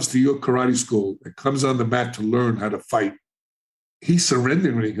comes to your karate school and comes on the mat to learn how to fight, he's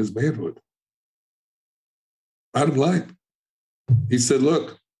surrendering his manhood. Bottom line. He said,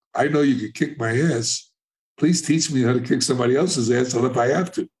 look, I know you can kick my ass. Please teach me how to kick somebody else's ass if I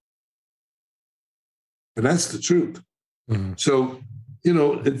have to. And that's the truth. Mm-hmm. So,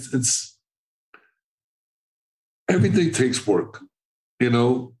 it's everything takes work.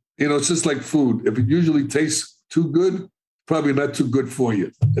 It's just like food. If it usually tastes too good, probably not too good for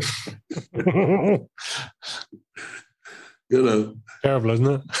you. Terrible, isn't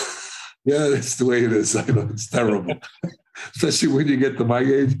it? Yeah, that's the way it is. I know it's terrible. Especially when you get to my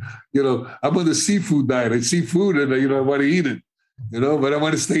age. I'm on the seafood diet. I see food and I want to eat it. But I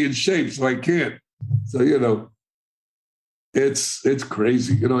want to stay in shape, so I can't. So, it's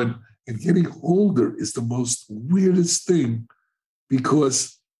crazy. And getting older is the most weirdest thing,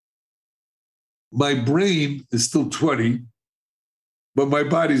 because my brain is still 20, but my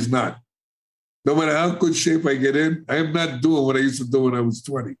body's not. No matter how good shape I get in, I am not doing what I used to do when I was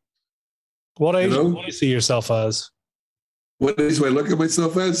 20. What age do you see yourself as? What age do I look at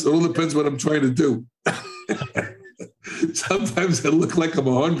myself as? It all depends what I'm trying to do. Sometimes I look like I'm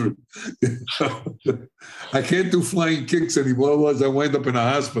 100. I can't do flying kicks anymore, otherwise I wind up in a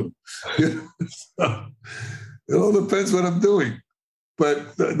hospital. So, it all depends what I'm doing.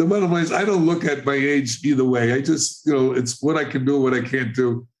 But the bottom line is, I don't look at my age either way. I just, it's what I can do, what I can't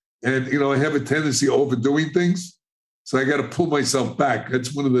do. And, I have a tendency of overdoing things. So I got to pull myself back.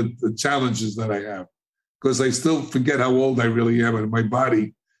 That's one of the challenges that I have, because I still forget how old I really am. And my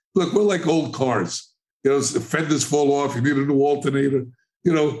body, look, we're like old cars. The fenders fall off. You need a new alternator.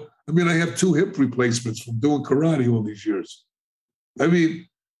 I have 2 hip replacements from doing karate all these years.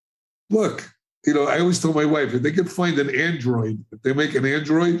 Look, I always tell my wife, if they can find an android, if they make an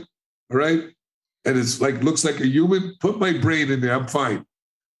android, all right, and it's looks like a human, put my brain in there. I'm fine,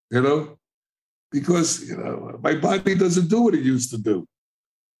 because, my body doesn't do what it used to do,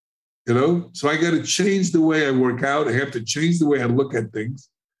 So I got to change the way I work out. I have to change the way I look at things.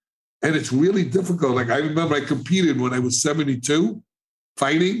 And it's really difficult. I remember I competed when I was 72,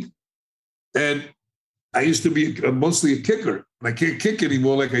 fighting. And I used to be mostly a kicker. And I can't kick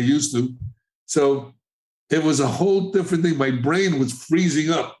anymore like I used to. So it was a whole different thing. My brain was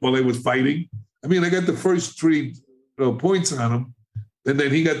freezing up while I was fighting. I got the first 3 points on him. And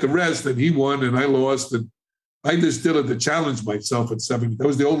then he got the rest, and he won, and I lost. And I just did it to challenge myself at 70. I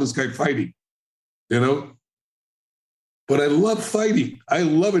was the oldest guy fighting, But I love fighting. I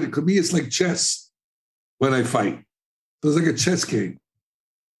love it. To me, it's like chess when I fight. It's like a chess game.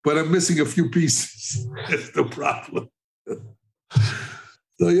 But I'm missing a few pieces. That's the problem.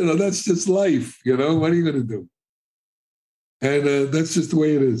 So, that's just life. What are you going to do? And that's just the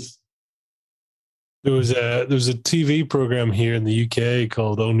way it is. There was a TV program here in the UK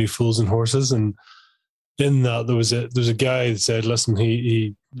called Only Fools and Horses, and in that there was a guy that said, listen,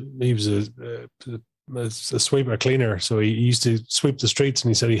 he was a sweeper cleaner, so he used to sweep the streets,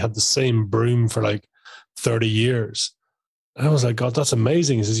 and he said he had the same broom for 30 years. And I was like, God, that's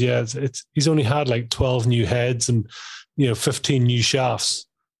amazing. He says, yeah, he's only had 12 new heads and 15 new shafts,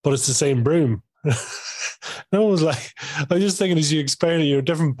 but it's the same broom. And I was just thinking, as you explain it,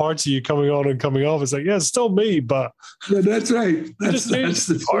 different parts of you coming on and coming off, it's yeah, it's still me, but yeah, that's right. That's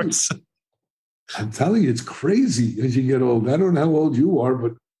the parts. I'm telling you, it's crazy as you get old. I don't know how old you are,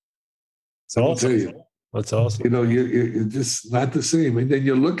 but I'll tell you, that's awesome. You're just not the same. And then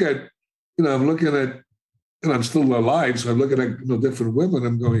you look at, I'm looking at, I'm still alive, so I'm looking at different women.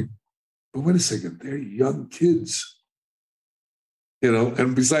 I'm going, but wait a second, they're young kids.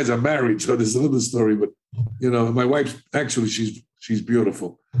 And besides, I'm married, so there's another story. But my wife, actually, she's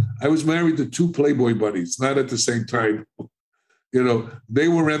beautiful. I was married to 2 Playboy buddies, not at the same time. They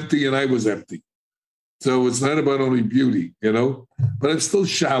were empty and I was empty. So it's not about only beauty, But I'm still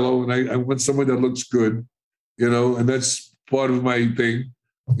shallow, and I want someone that looks good, and that's part of my thing.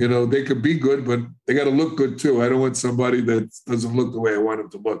 They could be good, but they got to look good too. I don't want somebody that doesn't look the way I want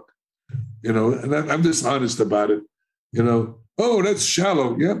them to look, And I'm just honest about it, Oh, that's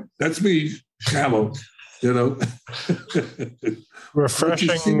shallow. Yep, that's me, shallow.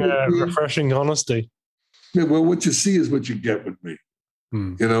 Refreshing honesty. Yeah, well, what you see is what you get with me.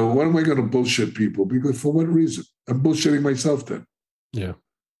 What am I going to bullshit people? Because for what reason? I'm bullshitting myself then. Yeah.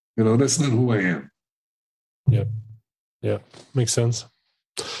 That's not who I am. Yeah. Yeah. Makes sense.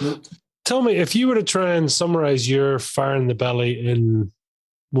 Yep. Tell me, if you were to try and summarize your fire in the belly in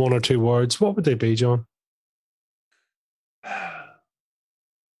 1 or 2 words, what would they be, John?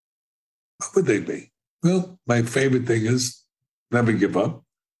 What would they be? Well, my favorite thing is never give up.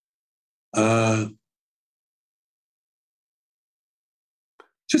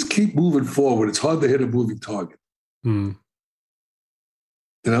 Just keep moving forward. It's hard to hit a moving target. Mm.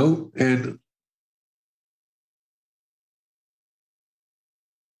 And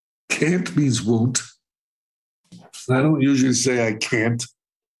can't means won't. I don't usually say I can't.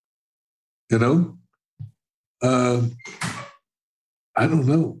 I don't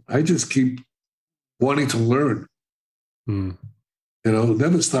know. I just keep wanting to learn. Mm.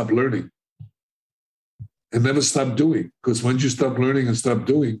 Never stop learning and never stop doing. Because once you stop learning and stop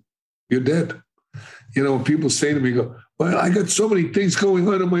doing, you're dead. When people say to me, well, I got so many things going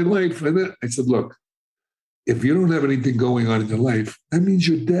on in my life. And then I said, look, if you don't have anything going on in your life, that means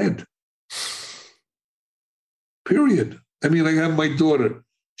you're dead. Period. I have my daughter.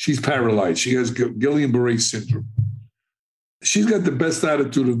 She's paralyzed. She has Guillain-Barré syndrome. She's got the best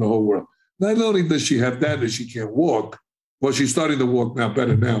attitude in the whole world. Not only does she have that she can't walk, well, she's starting to walk now,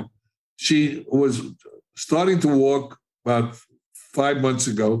 better now. She was starting to walk about 5 months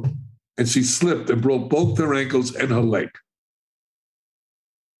ago, and she slipped and broke both her ankles and her leg.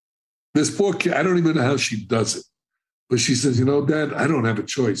 This poor kid, I don't even know how she does it. But she says, Dad, I don't have a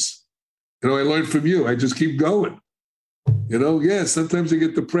choice. I learned from you. I just keep going. Yeah, sometimes I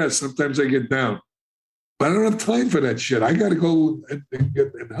get depressed. Sometimes I get down. But I don't have time for that shit. I got to go and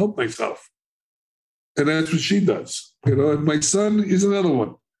help myself. And that's what she does. And my son is another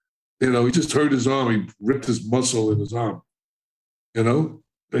one. He just hurt his arm. He ripped his muscle in his arm. I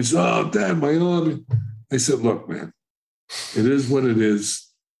said, oh, Dad, my arm. I said, look, man, it is what it is.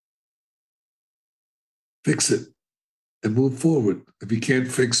 Fix it and move forward. If you can't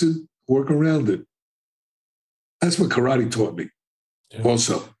fix it, work around it. That's what karate taught me. Yeah.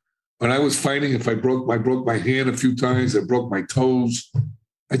 Also, when I was fighting, if I broke my hand a few times, I broke my toes,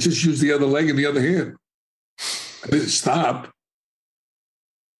 I just used the other leg and the other hand. I didn't stop.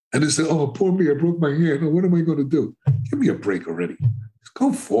 I didn't say, oh, poor me, I broke my hand. Oh, what am I going to do? Give me a break already. Just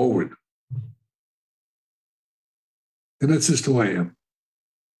go forward. And that's just who I am.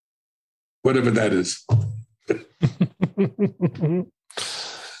 Whatever that is.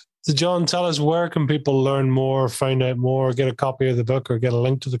 So, John, tell us, where can people learn more, find out more, get a copy of the book, or get a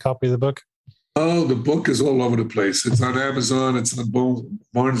link to the copy of the book? Oh, the book is all over the place. It's on Amazon. It's on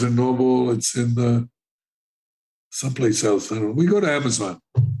Barnes & Noble. It's in someplace else. I don't know. We go to Amazon.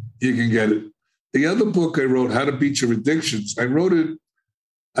 You can get it. The other book I wrote, How to Beat Your Addictions, I wrote it.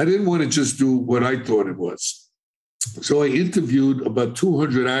 I didn't want to just do what I thought it was. So I interviewed about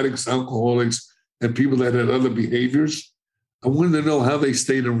 200 addicts, alcoholics, and people that had other behaviors. I wanted to know how they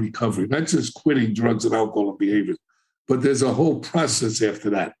stayed in recovery, not just quitting drugs and alcohol and behaviors, but there's a whole process after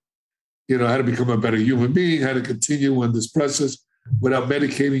that. How to become a better human being, how to continue on this process without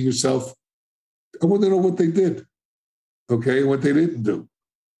medicating yourself. I wanted to know what they did, okay, what they didn't do.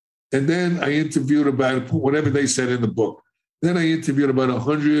 And then I interviewed about whatever they said in the book. Then I interviewed about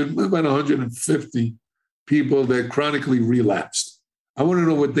 150 people that chronically relapsed. I want to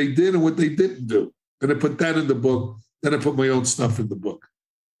know what they did and what they didn't do. And I put that in the book. Then I put my own stuff in the book.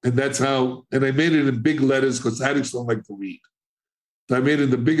 And that's how, and I made it in big letters because addicts don't like to read. So I made it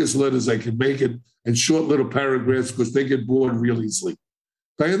in the biggest letters I can make it and short little paragraphs because they get bored real easily.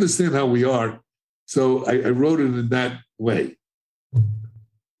 So I understand how we are. So I wrote it in that way.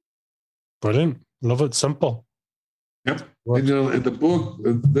 Brilliant. Love it. Simple. Yep. And, in the book,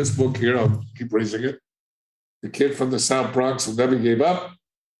 this book here, I'll keep raising it. The Kid from the South Bronx Who Never Gave Up.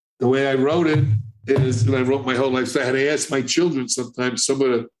 The way I wrote it is, I wrote my whole life. So I had to ask my children sometimes some of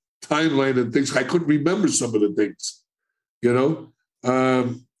the timeline and things. I couldn't remember some of the things,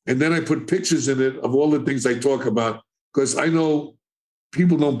 and then I put pictures in it of all the things I talk about because I know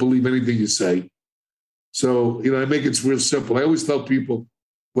people don't believe anything you say. So, I make it real simple. I always tell people,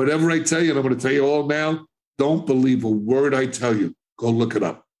 whatever I tell you, and I'm going to tell you all now, don't believe a word I tell you. Go look it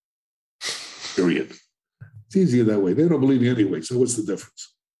up. Period. It's easier that way. They don't believe you anyway. So what's the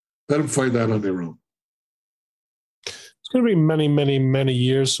difference? Let them find out on their own. It's going to be many, many, many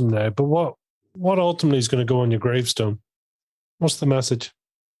years from now. But what ultimately is going to go on your gravestone? What's the message?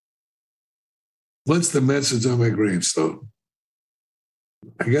 What's the message on my gravestone?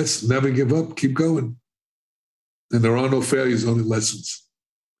 I guess never give up. Keep going. And there are no failures, only lessons.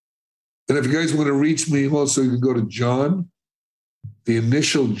 And if you guys want to reach me, also, you can go to John, the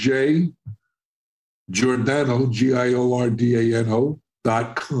initial J, Giordano,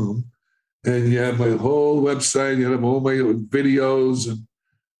 GIORDANO.com. And you have my whole website. You have all my videos and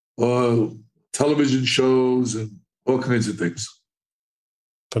television shows and all kinds of things.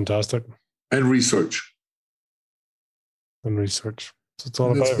 Fantastic. And research. So it's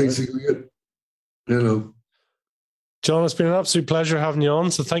all about That's basically it. You know. John, it's been an absolute pleasure having you on.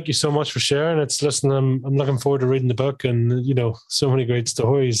 So thank you so much for sharing. I'm looking forward to reading the book, and so many great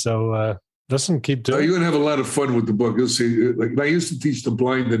stories. So listen, keep doing. You're gonna have a lot of fun with the book. You'll see. Like I used to teach the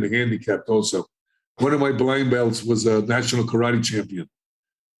blind and the handicapped. Also, one of my blind belts was a national karate champion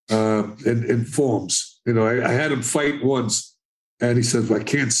in forms. I had him fight once, and he says, "Well, I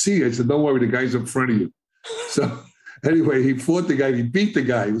can't see." I said, "Don't worry, the guy's in front of you." So anyway, he fought the guy. He beat the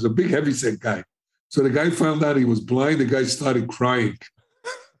guy. He was a big heavyset guy. So the guy found out he was blind. The guy started crying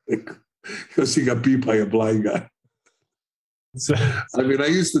because he got beat by a blind guy. I mean, I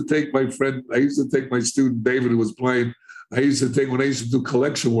used to take my student David, who was blind. When I used to do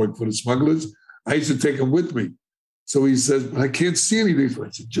collection work for the smugglers, I used to take him with me. So he says, "I can't see anything."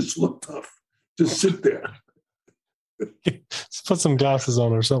 I said, "Just look tough. Just sit there." Just put some glasses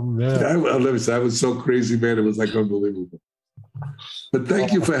on or something. Yeah. Let me say, I was so crazy, man. It was like unbelievable. But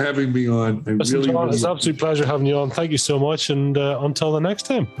thank you for having me on. Listen, John, it's an absolute pleasure having you on. Thank you so much. And until the next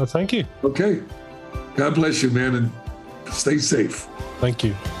time, thank you. Okay. God bless you, man, and stay safe. Thank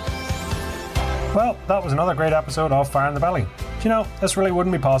you. Well, that was another great episode of Fire in the Belly. This really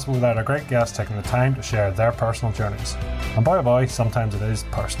wouldn't be possible without our great guests taking the time to share their personal journeys. And boy, oh boy, sometimes it is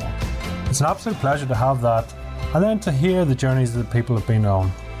personal. It's an absolute pleasure to have that, and then to hear the journeys that people have been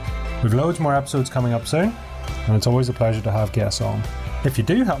on. We've loads more episodes coming up soon, and it's always a pleasure to have guests on. If you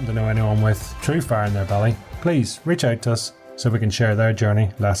do happen to know anyone with true fire in their belly, please reach out to us so we can share their journey,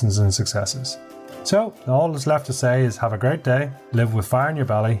 lessons and successes. So, all that's left to say is have a great day, live with fire in your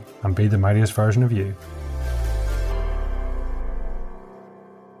belly, and be the mightiest version of you.